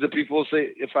 Most of the people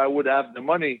say, if I would have the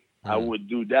money, I would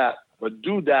do that. But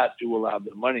do that, you will have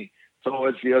the money. So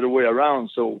it's the other way around.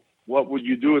 So what would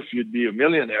you do if you'd be a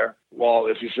millionaire? Well,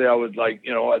 if you say I would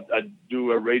I'd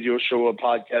do a radio show, a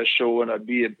podcast show, and I'd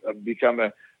become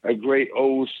a great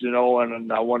host, and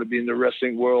I want to be in the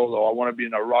wrestling world, or I want to be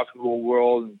in the rock and roll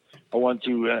world, and I want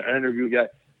to interview guys.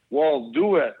 Well,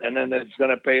 do it, and then it's going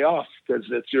to pay off, because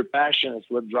it's your passion. It's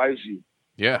what drives you.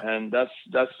 Yeah. And that's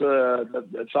how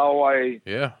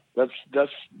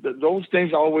those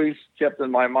things always kept in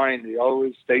my mind. They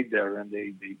always stayed there, and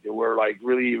they were like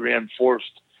really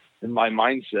reinforced in my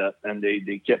mindset, and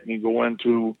they kept me going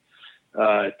through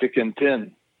thick and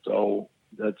thin. So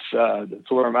that's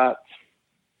where I'm at.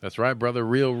 That's right, brother.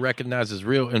 Real recognizes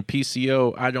real. And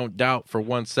PCO, I don't doubt for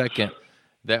 1 second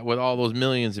that with all those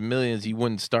millions and millions, you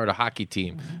wouldn't start a hockey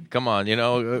team. Come on,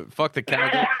 fuck the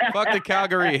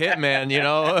Calgary Hitman,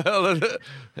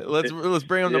 let's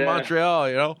bring them to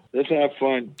Montreal, Let's have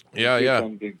fun. Yeah.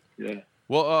 Yeah.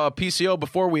 Well, PCO,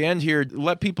 before we end here,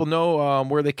 let people know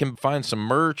where they can find some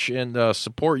merch and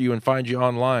support you and find you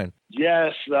online.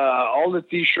 Yes, all the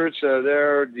T-shirts are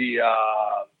there. The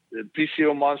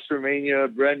PCO Monster Mania,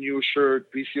 brand new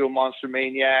shirt, PCO Monster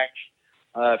Maniac.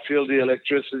 Feel the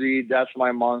electricity. That's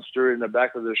my monster in the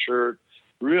back of the shirt.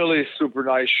 Really super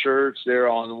nice shirts. They're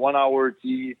on 1 Hour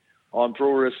Tee, on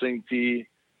Pro Wrestling Tee.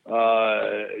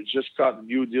 Just got a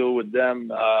new deal with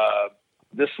them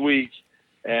this week.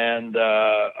 And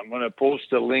I'm going to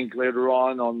post a link later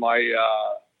on my,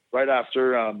 right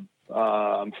after I'm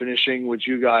finishing with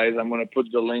you guys, I'm going to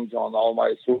put the links on all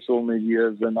my social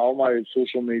medias. And all my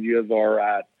social medias are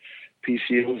at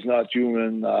PCO's Not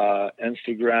Human,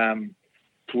 Instagram,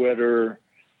 Twitter,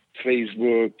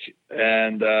 Facebook,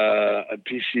 and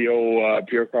PCO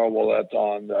Pierre Carl Wallet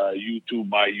on YouTube,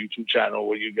 my YouTube channel,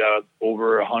 where you got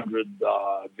over 100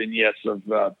 vignettes of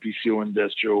PCO and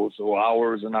Destro. So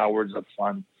hours and hours of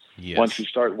fun. Yes. Once you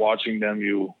start watching them,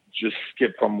 you just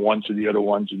skip from one to the other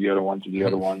one to the other one to the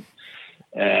other one.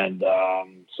 And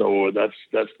so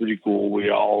that's pretty cool. We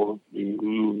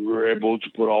were able to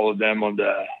put all of them on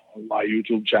my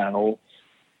YouTube channel.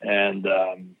 And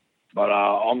but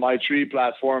on my 3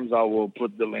 platforms, I will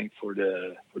put the link for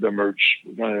the merch.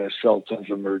 We're going to sell tons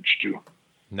of merch too.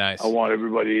 Nice. I want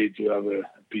everybody to have a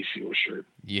PCO shirt.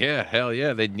 Yeah, hell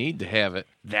yeah. They need to have it.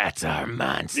 That's our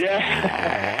monster.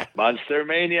 Yeah. Monster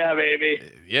Mania, baby.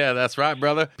 Yeah, that's right,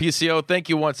 brother. PCO, thank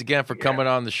you once again for coming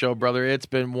on the show, brother. It's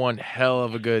been one hell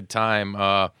of a good time.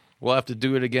 We'll have to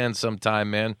do it again sometime,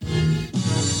 man.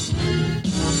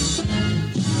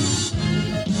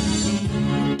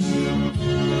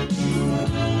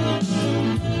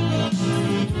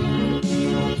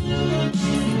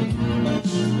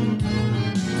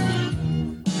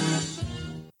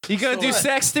 You gonna do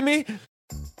sex to me?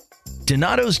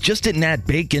 Donato's just didn't add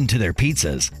bacon to their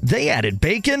pizzas. They added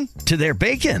bacon to their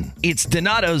bacon. It's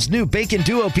Donato's new Bacon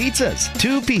Duo pizzas.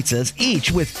 2 pizzas, each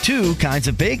with 2 kinds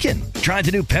of bacon. Try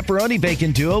the new Pepperoni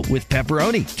Bacon Duo with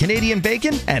pepperoni, Canadian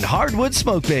bacon, and hardwood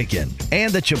smoked bacon.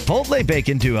 And the Chipotle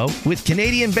Bacon Duo with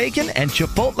Canadian bacon and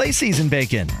Chipotle seasoned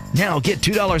bacon. Now get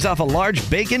 $2 off a large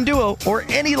Bacon Duo or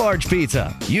any large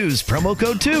pizza. Use promo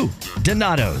code 2.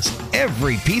 Donato's.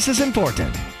 Every piece is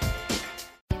important.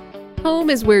 Home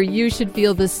is where you should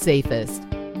feel the safest,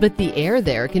 but the air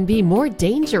there can be more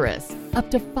dangerous,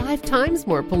 up to 5 times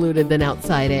more polluted than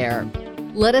outside air.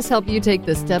 Let us help you take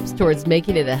the steps towards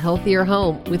making it a healthier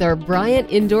home with our Bryant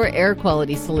Indoor Air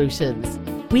Quality Solutions.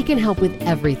 We can help with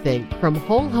everything from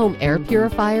whole home air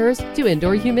purifiers to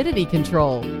indoor humidity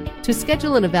control. To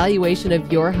schedule an evaluation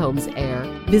of your home's air,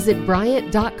 visit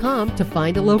Bryant.com to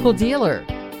find a local dealer.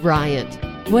 Bryant,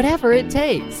 whatever it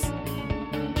takes.